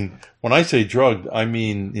pushing, when I say drugged, I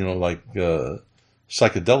mean, like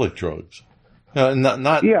psychedelic drugs.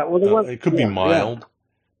 It could be mild,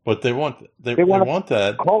 but they want that,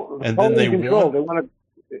 and then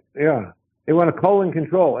they want a colon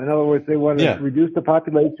control. In other words, they want to reduce the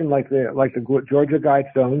population, like the Georgia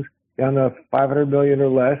Guidestones, down to 500 million or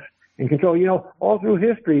less, and control. All through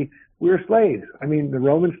history, we were slaves. I mean, the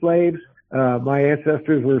Roman slaves. My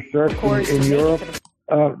ancestors were serfs in Europe,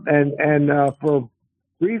 and for a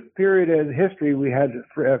brief period in history, we had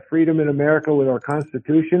freedom in America with our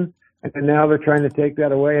Constitution. And now they're trying to take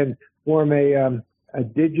that away and form a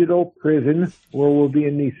digital prison where we'll be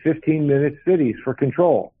in these 15-minute cities for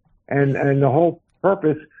control. And the whole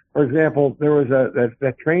purpose, for example, there was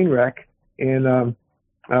that train wreck in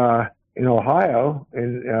Ohio,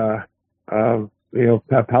 in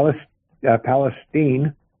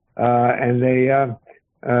Palestine, and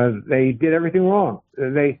they did everything wrong.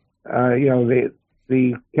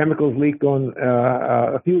 The chemicals leaked on,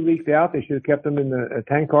 a few leaked out. They should have kept them in the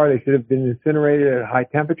tank car. They should have been incinerated at a high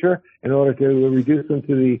temperature in order to reduce them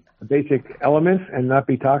to the basic elements and not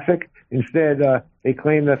be toxic. Instead, they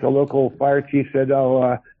claim that the local fire chief said,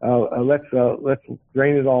 let's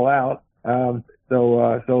drain it all out.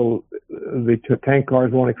 So the tank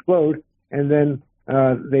cars won't explode. And then,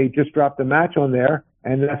 they just dropped a match on there,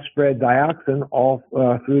 and that spread dioxin all,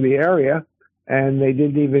 through the area. And they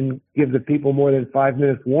didn't even give the people more than 5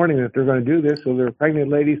 minutes warning that they're going to do this. So there were pregnant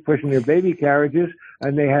ladies pushing their baby carriages,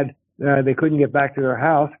 and they couldn't get back to their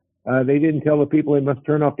house. They didn't tell the people they must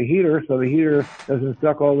turn off the heater, so the heater doesn't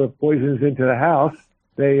suck all the poisons into the house.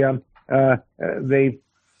 They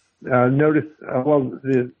noticed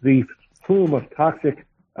the plume of toxic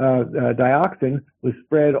dioxin was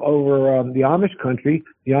spread over the Amish country.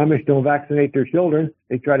 The Amish don't vaccinate their children.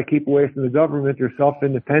 They try to keep away from the government. They're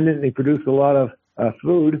self-independent. They produce a lot of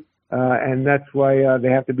food, and that's why they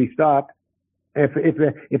have to be stopped.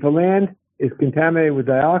 If a land is contaminated with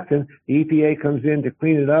dioxin, the EPA comes in to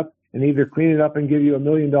clean it up, and either clean it up and give you $1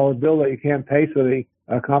 million bill that you can't pay, so they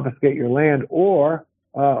confiscate your land, or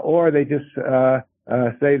they just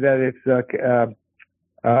say that it's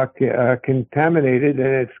contaminated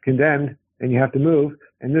and it's condemned, and you have to move.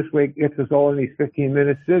 And this way, it gets us all in these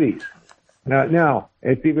 15-minute cities. Now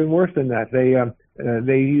it's even worse than that.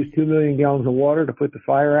 They use 2 million gallons of water to put the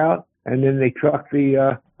fire out, and then they truck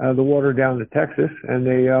the water down to Texas, and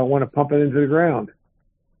they want to pump it into the ground.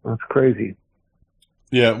 That's crazy.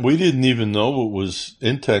 Yeah, we didn't even know what was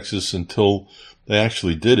in Texas until they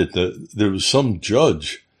actually did it. There was some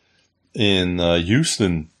judge in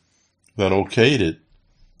Houston that okayed it,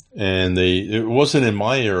 and it wasn't in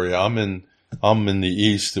my area. I'm in the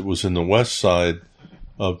east. It was in the west side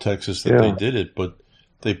of Texas that they did it, but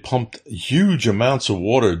they pumped huge amounts of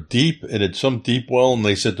water deep, and it's some deep well, and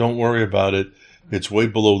they said, "Don't worry about it. It's way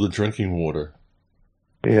below the drinking water."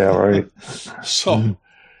 Yeah, right. So,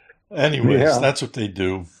 anyways, that's what they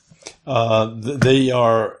do. They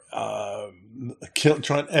are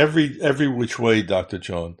trying every which way, Dr.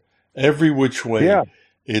 John. Every which way. Yeah.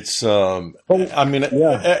 It's. Every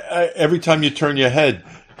time you turn your head,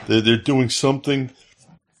 they're doing something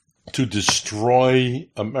to destroy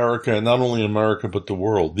America, and not only America, but the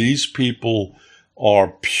world. These people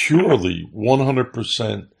are purely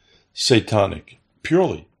 100% satanic.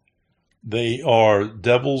 Purely. They are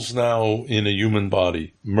devils now in a human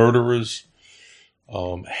body. Murderers,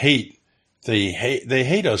 hate. They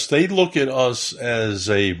hate us. They look at us as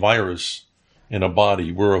a virus in a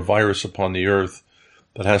body. We're a virus upon the earth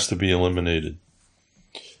that has to be eliminated.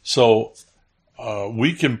 So,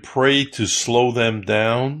 we can pray to slow them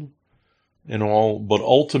down and all, but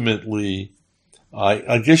ultimately,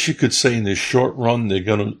 I guess you could say in the short run, they're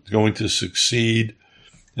going to succeed.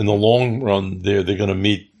 In the long run, they're going to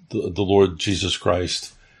meet the Lord Jesus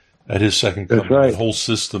Christ at his second coming. That's right. The whole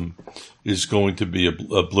system is going to be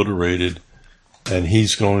obliterated, and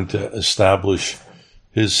he's going to establish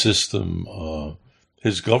his system,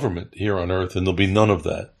 his government here on earth, and there'll be none of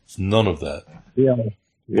that. None of that. Yeah.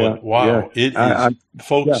 But wow, it is,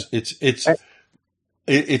 folks. Yeah.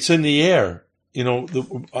 It's in the air. You know,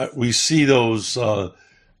 we see those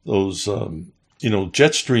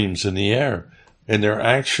jet streams in the air, and they're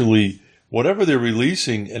actually whatever they're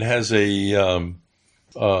releasing. It has an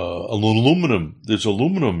aluminum. There's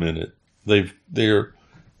aluminum in it. The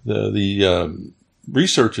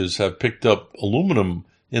researchers have picked up aluminum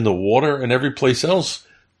in the water and every place else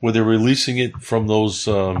where they're releasing it from those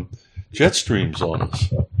jet streams on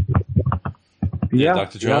us. Yeah,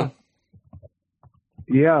 Dr. John?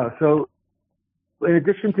 Yeah, so in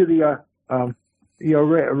addition to the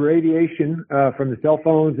radiation from the cell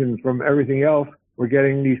phones and from everything else, we're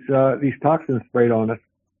getting these toxins sprayed on us.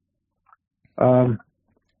 Let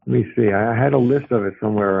me see. I had a list of it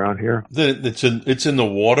somewhere around here. It's in the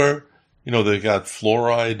water. You know, they got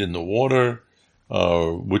fluoride in the water,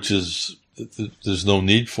 which is there's no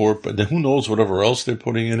need for it. But then who knows whatever else they're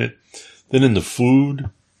putting in it. Then in the food,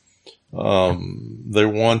 they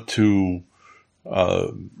want to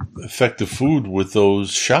affect the food with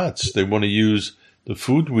those shots. They want to use the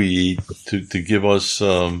food we eat to give us,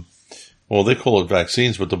 they call it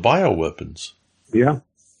vaccines, but the bioweapons. Yeah,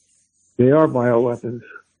 they are bioweapons.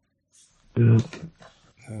 Yeah.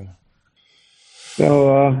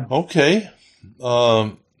 So, okay.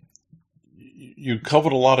 You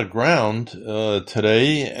covered a lot of ground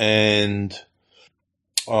today, and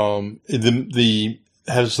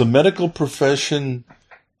has the medical profession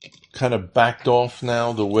kind of backed off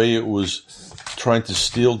now the way it was trying to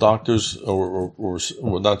steal doctors or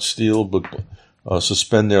not steal, but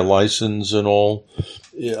suspend their license and all?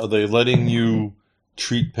 Are they letting you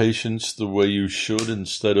treat patients the way you should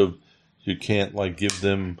instead of you can't give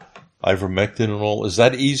them ivermectin and all? Is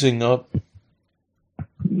that easing up?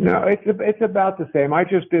 No, it's about the same. I've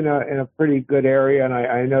just been in a pretty good area, and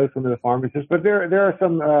I know some of the pharmacists, but there are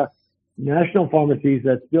some national pharmacies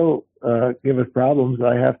that still give us problems.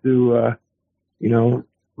 I have to,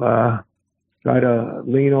 try to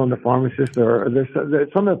lean on the pharmacist. Or there's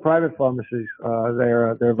some of the private pharmacies.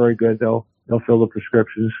 They're very good. They'll fill the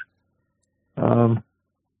prescriptions. And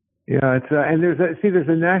there's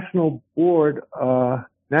a national board,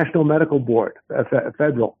 National Medical Board,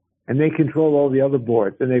 federal, and they control all the other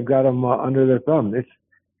boards, and they've got them under their thumb.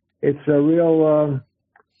 It's a real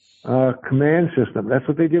command system. That's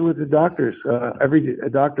what they did with the doctors. A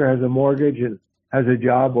doctor has a mortgage and has a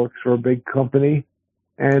job, works for a big company,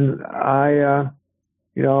 and I'm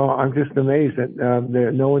just amazed that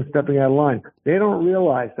no one's stepping out of line. They don't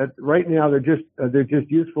realize that right now they're just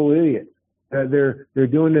useful idiots. They're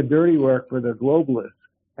doing the dirty work for the globalists,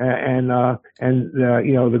 and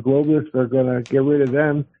the globalists are going to get rid of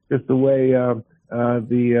them just the way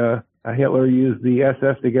Hitler used the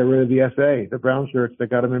SS to get rid of the SA, the brown shirts that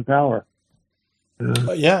got him in power.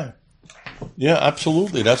 Yeah. Yeah,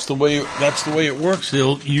 absolutely. That's the way it works.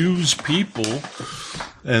 They'll use people,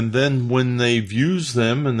 and then when they've used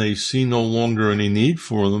them and they see no longer any need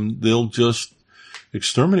for them, they'll just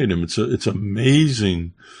exterminate them. It's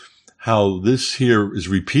amazing how this here is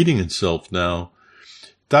repeating itself now.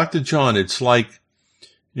 Dr. John, it's like,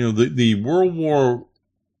 the World War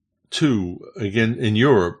II, again, in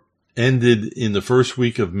Europe, ended in the first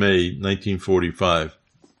week of May, 1945.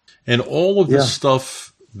 And all of the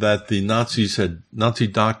stuff that the Nazi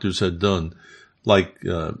doctors had done, like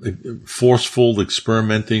forceful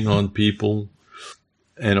experimenting on people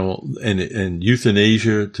and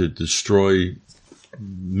euthanasia to destroy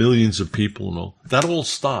millions of people and all, that all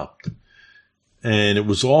stopped. And it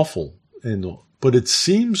was awful. But it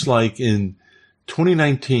seems like in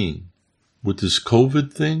 2019, with this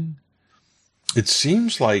COVID thing, it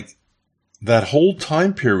seems like that whole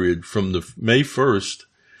time period from the May 1st,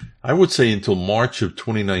 I would say until March of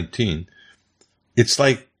 2019, it's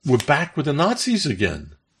like we're back with the Nazis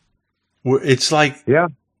again. It's like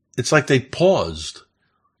they paused.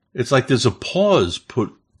 It's like there's a pause put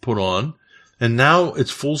on, and now it's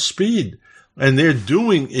full speed. And they're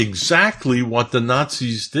doing exactly what the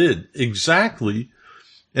Nazis did. Exactly.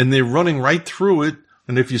 And they're running right through it.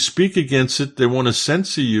 And if you speak against it, they want to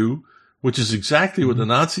censor you, which is exactly what the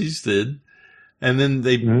Nazis did. And then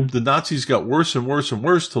the Nazis got worse and worse and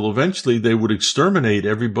worse till eventually they would exterminate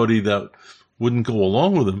everybody that wouldn't go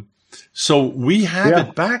along with them. So we have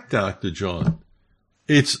it back, Dr. John.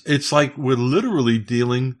 It's like we're literally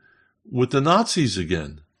dealing with the Nazis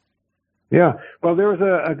again. Yeah. Well, there was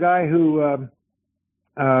a guy who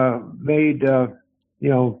made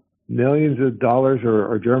millions of dollars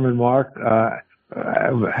or German mark,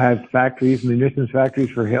 had factories, munitions factories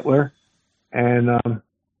for Hitler, and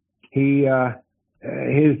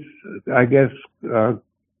his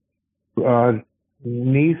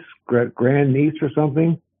niece, grand niece or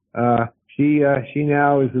something, she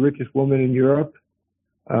now is the richest woman in Europe,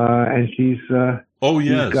 and she's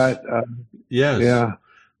she's got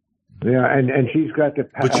and she's got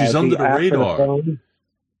but she's under the radar. And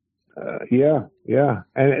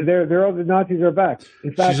the Nazis are back.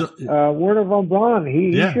 In fact, Werner von Braun,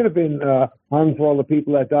 he should have been hung for all the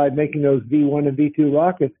people that died making those V1 and V2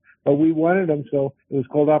 rockets, but we wanted them, so it was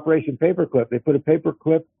called Operation Paperclip. They put a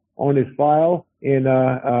paperclip on his file in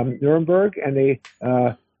Nuremberg, and they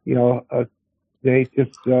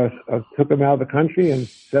just took him out of the country and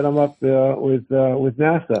set him up with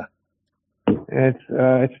NASA. And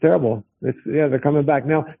it's terrible. They're coming back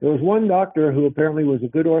now. There was one doctor who apparently was a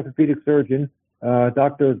good orthopedic surgeon,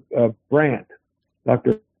 Dr. Brandt.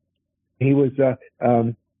 He was,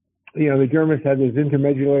 the Germans had those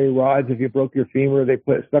intermedullary rods. If you broke your femur, they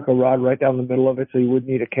stuck a rod right down the middle of it, so you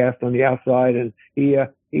wouldn't need a cast on the outside. And he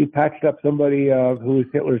patched up somebody who was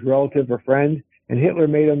Hitler's relative or friend, and Hitler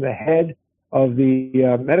made him the head of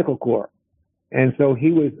the medical corps. And so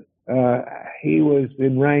he was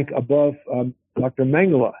in rank above Dr.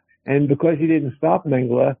 Mengele. And because he didn't stop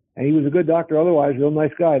Mengele, and he was a good doctor otherwise, real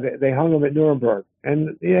nice guy, they hung him at Nuremberg.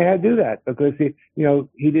 And they had to do that because he didn't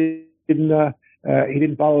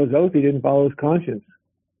follow his oath, he didn't follow his conscience.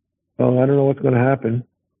 So I don't know what's going to happen.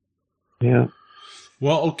 Yeah.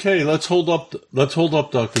 Well, okay, let's hold up,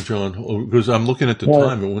 Dr. John, because I'm looking at the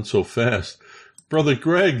time. It went so fast. Brother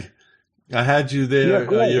Greg, I had you there.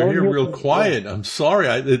 You're here real quiet. I'm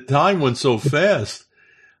sorry. The time went so fast.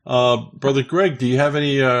 Brother Greg, do you have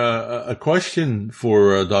any a question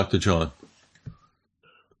for Dr. John?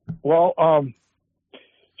 Well,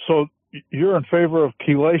 so you're in favor of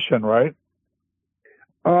chelation, right?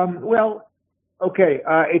 Well, okay.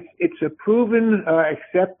 It's a proven,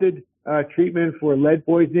 accepted treatment for lead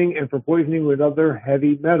poisoning and for poisoning with other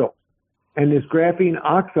heavy metals. And this graphene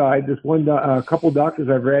oxide, a couple doctors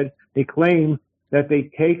I've read, they claim that they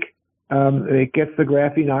take, it gets the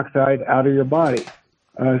graphene oxide out of your body.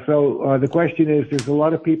 So the question is, there's a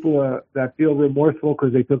lot of people that feel remorseful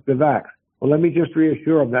because they took the vax. Well, let me just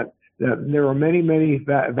reassure them that there are many, many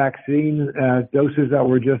vaccine doses that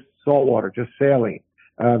were just salt water, just saline.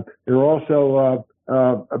 There are also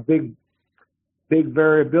a big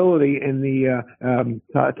variability in the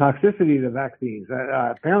toxicity of the vaccines.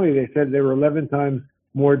 Apparently, they said they were 11 times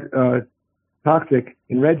more toxic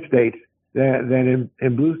in red states than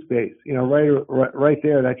in blue states. Right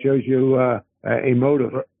there, that shows you a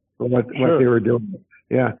motive for what they were doing.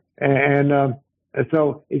 Yeah, and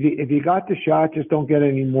so if you got the shot, just don't get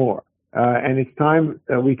any more. And it's time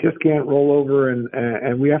we just can't roll over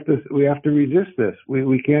and we have to resist this.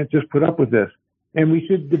 We can't just put up with this. And we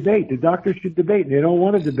should debate. The doctors should debate. They don't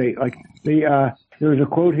want to debate. Like there was a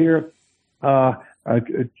quote here.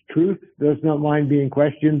 truth does not mind being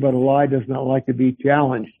questioned, but a lie does not like to be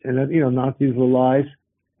challenged. And Nazis were lies.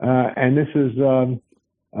 And this is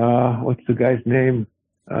what's the guy's name?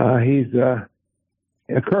 He's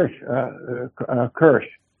Kirsch. Kirsch.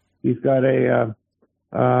 He's got a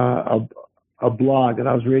blog, and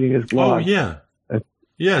I was reading his blog. Oh yeah.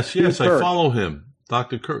 Yes. I follow him,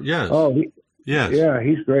 Dr. Kirsch. Yes. Oh, yes. Yeah,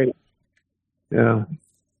 he's great. Yeah.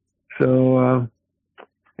 So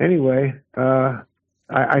anyway,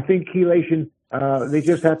 I think chelation. They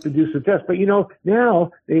just have to do some tests. But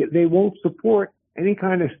now they won't support any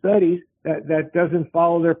kind of studies that doesn't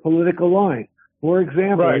follow their political line. For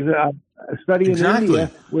example, right. A study in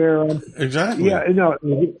India where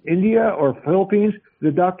India or Philippines,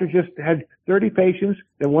 the doctor just had 30 patients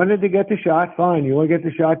that wanted to get the shot. Fine, you want to get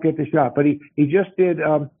the shot, get the shot. But he just did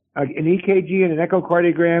an EKG and an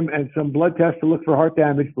echocardiogram and some blood tests to look for heart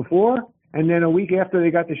damage before, and then a week after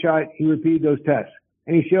they got the shot, he repeated those tests,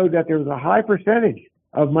 and he showed that there was a high percentage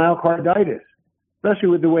of myocarditis, especially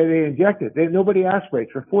with the way they inject it. Nobody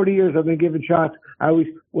aspirates. For 40 years, I've been giving shots.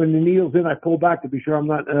 When the needle's in, I pull back to be sure I'm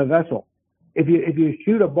not in a vessel. If you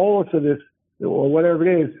shoot a bolus of this, or whatever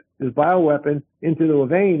it is, this bioweapon into the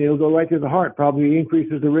vein, it'll go right to the heart. Probably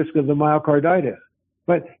increases the risk of the myocarditis.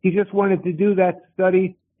 But he just wanted to do that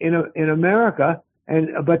study in America,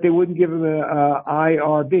 but they wouldn't give him a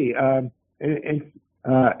IRB,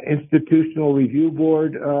 Institutional Review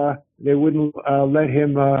Board. They wouldn't let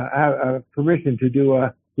him have permission to do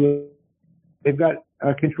they've got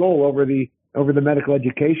control over the medical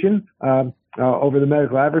education, over the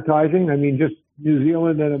medical advertising. I mean, just New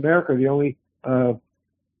Zealand and America are the only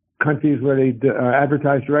countries where they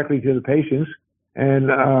advertise directly to the patients, and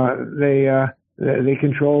they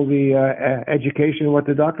control the education of what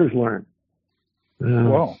the doctors learn.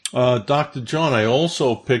 Dr. John, I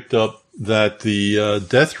also picked up that the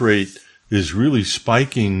death rate is really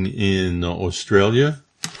spiking in Australia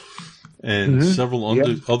and several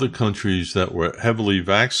other countries that were heavily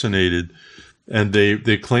vaccinated, and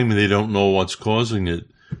they claim they don't know what's causing it,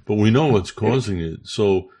 but we know what's causing it.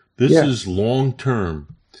 So this is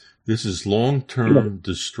long-term. This is long-term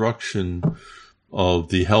destruction of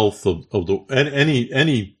the health of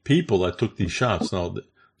any people that took these shots. Now,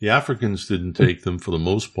 the Africans didn't take them for the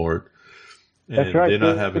most part, and that's right. They're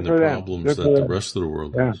not having the problems that the rest of the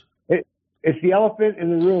world has. It's the elephant in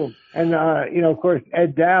the room. And, of course,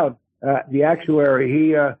 Ed Dowd, the actuary,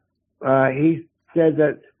 he said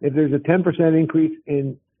that if there's a 10% increase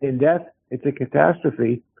in death, it's a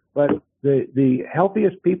catastrophe. But the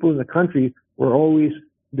healthiest people in the country were always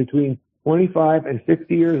between 25 and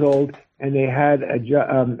 60 years old, and they had a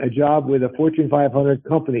job with a Fortune 500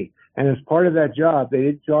 company. And as part of that job, they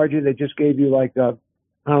didn't charge you. They just gave you $100,000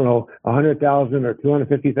 or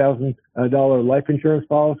 $250,000 life insurance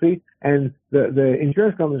policy. And the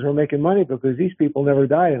insurance companies were making money because these people never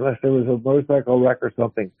died unless there was a motorcycle wreck or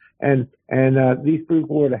something. And these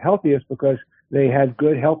people were the healthiest because they had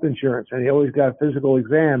good health insurance, and they always got a physical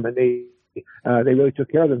exam, and they really took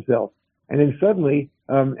care of themselves. And then suddenly,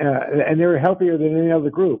 and they were healthier than any other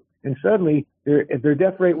group. And suddenly, if their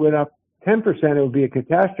death rate went up 10%, it would be a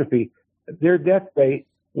catastrophe. Their death rate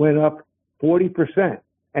went up 40%.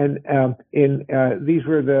 And these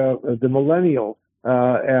were the millennials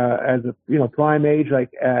as a prime age,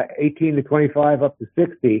 like 18 to 25 up to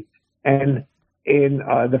 60. And in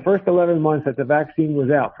the first 11 months that the vaccine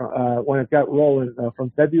was out, when it got rolling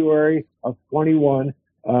from February of 21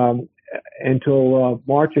 until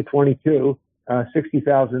March of 22,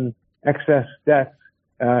 60,000 excess deaths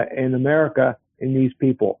in America in these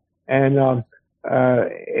people. And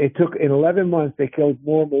it took, in 11 months, they killed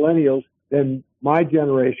more millennials than my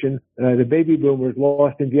generation, the baby boomers,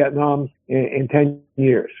 lost in Vietnam in 10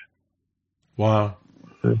 years. Wow.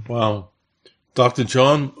 Wow. Dr.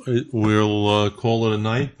 John, we'll call it a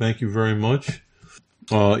night. Thank you very much.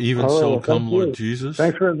 Even so, come Lord Jesus.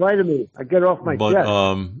 Thanks for inviting me. I get off my chest.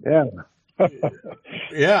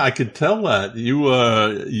 Yeah, I could tell that. You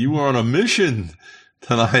were on a mission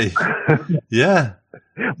tonight. Yeah.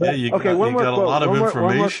 Yeah, you got a lot of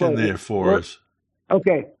information there for us.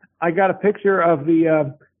 Okay. I got a picture of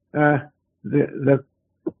the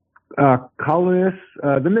colonists,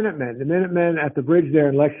 the Minutemen at the bridge there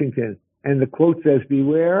in Lexington. And the quote says,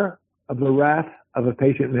 "Beware of the wrath of a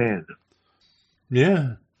patient man."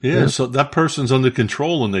 Yeah. So that person's under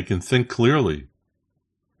control and they can think clearly.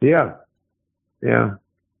 Yeah.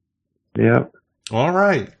 All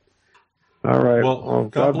right. Well,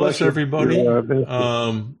 God bless everybody.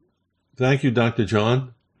 Thank you, Dr.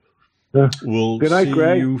 John. We'll Good night, see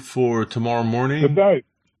Greg. you for tomorrow morning. Good night.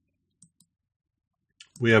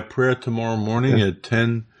 We have prayer tomorrow morning at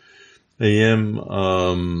 10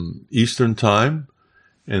 a.m. Eastern Time.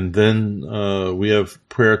 And then we have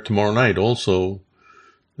prayer tomorrow night also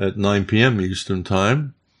at 9 p.m. Eastern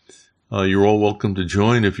Time. You're all welcome to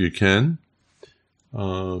join if you can.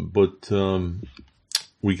 But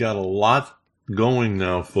we got a lot going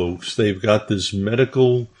now, folks. They've got this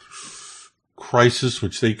medical crisis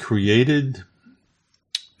which they created,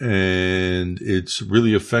 and it's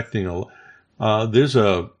really affecting a lot. There's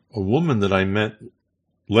a woman that I met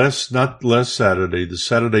not last Saturday, the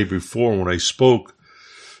Saturday before when I spoke.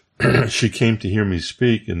 She came to hear me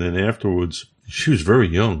speak, and then afterwards, she was very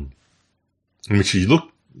young. I mean, she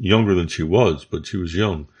looked younger than she was, but she was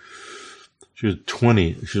young. She was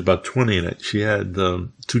 20. She was about 20, and she had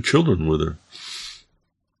 2 children with her.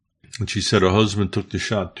 And she said her husband took the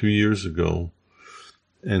shot 2 years ago,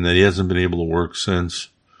 and that he hasn't been able to work since.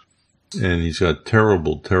 And he's got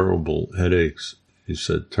terrible, terrible headaches. He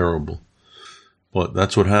said terrible. But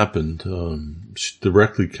that's what happened,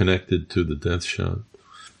 directly connected to the death shot.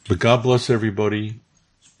 But God bless everybody,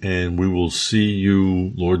 and we will see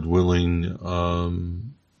you, Lord willing,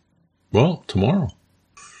 tomorrow.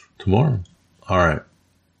 Tomorrow. All right.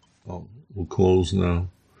 Well, we'll close now.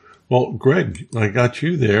 Well, Greg, I got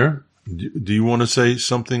you there. Do you want to say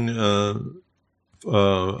something about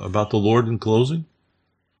the Lord in closing?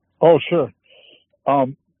 Oh, sure.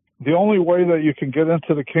 The only way that you can get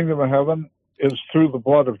into the kingdom of heaven is through the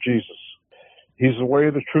blood of Jesus. He's the way,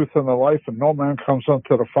 the truth, and the life, and no man comes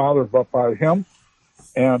unto the Father but by him.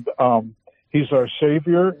 And he's our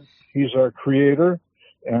Savior, he's our Creator,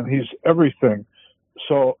 and he's everything.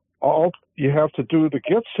 So all you have to do to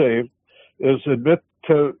get saved is admit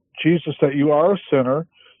to Jesus that you are a sinner,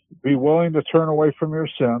 be willing to turn away from your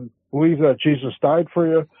sin, believe that Jesus died for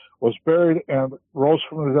you, was buried, and rose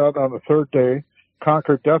from the dead on the 3rd day,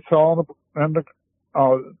 conquered death, hell, and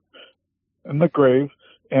the grave,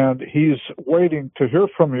 and he's waiting to hear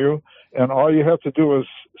from you, and all you have to do is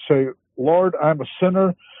say, Lord, I'm a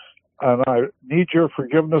sinner, and I need your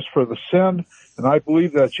forgiveness for the sin, and I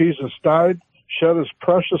believe that Jesus died, shed his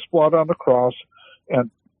precious blood on the cross, and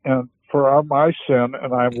for my sin,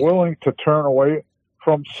 and I'm willing to turn away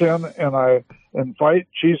from sin, and I invite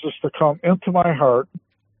Jesus to come into my heart,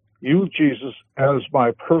 you, Jesus, as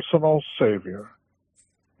my personal Savior.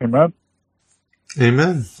 Amen?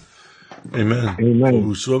 Amen. Amen. Amen. For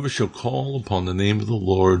whosoever shall call upon the name of the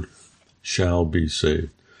Lord shall be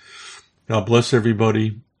saved. God bless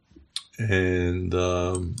everybody. And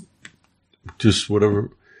just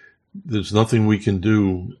whatever, there's nothing we can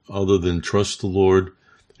do other than trust the Lord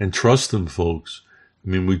and trust him, folks. I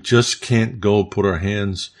mean, we just can't go put our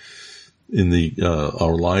hands in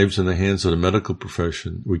our lives in the hands of the medical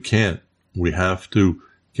profession. We can't. We have to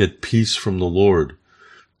get peace from the Lord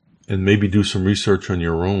and maybe do some research on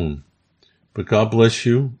your own. But God bless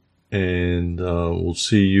you, and we'll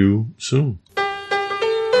see you soon.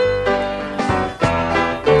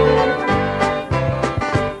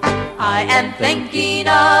 I am thinking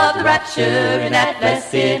of the rapture in that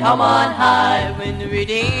blessed home on high, when the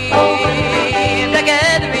redeemed are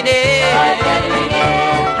gathering in.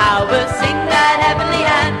 How we'll sing that heavenly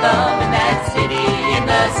anthem in that city in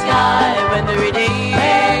the sky, when the redeemed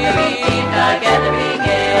are gathering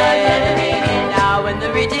in. Now when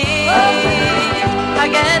the redeemed are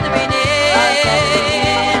gathering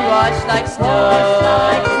in, washed like snow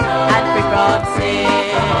and free from sin.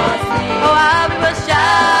 Oh, how we will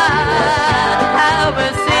shout, how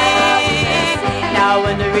we'll sing. Now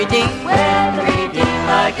when the redeemed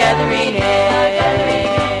are gathering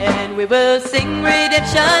in, we will sing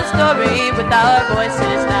redemption story with our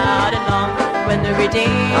voices loud and long. When the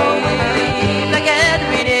redeemed are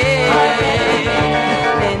gathering in,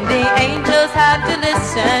 then the angels have to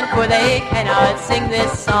listen, for they cannot sing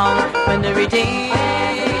this song. When the redeemed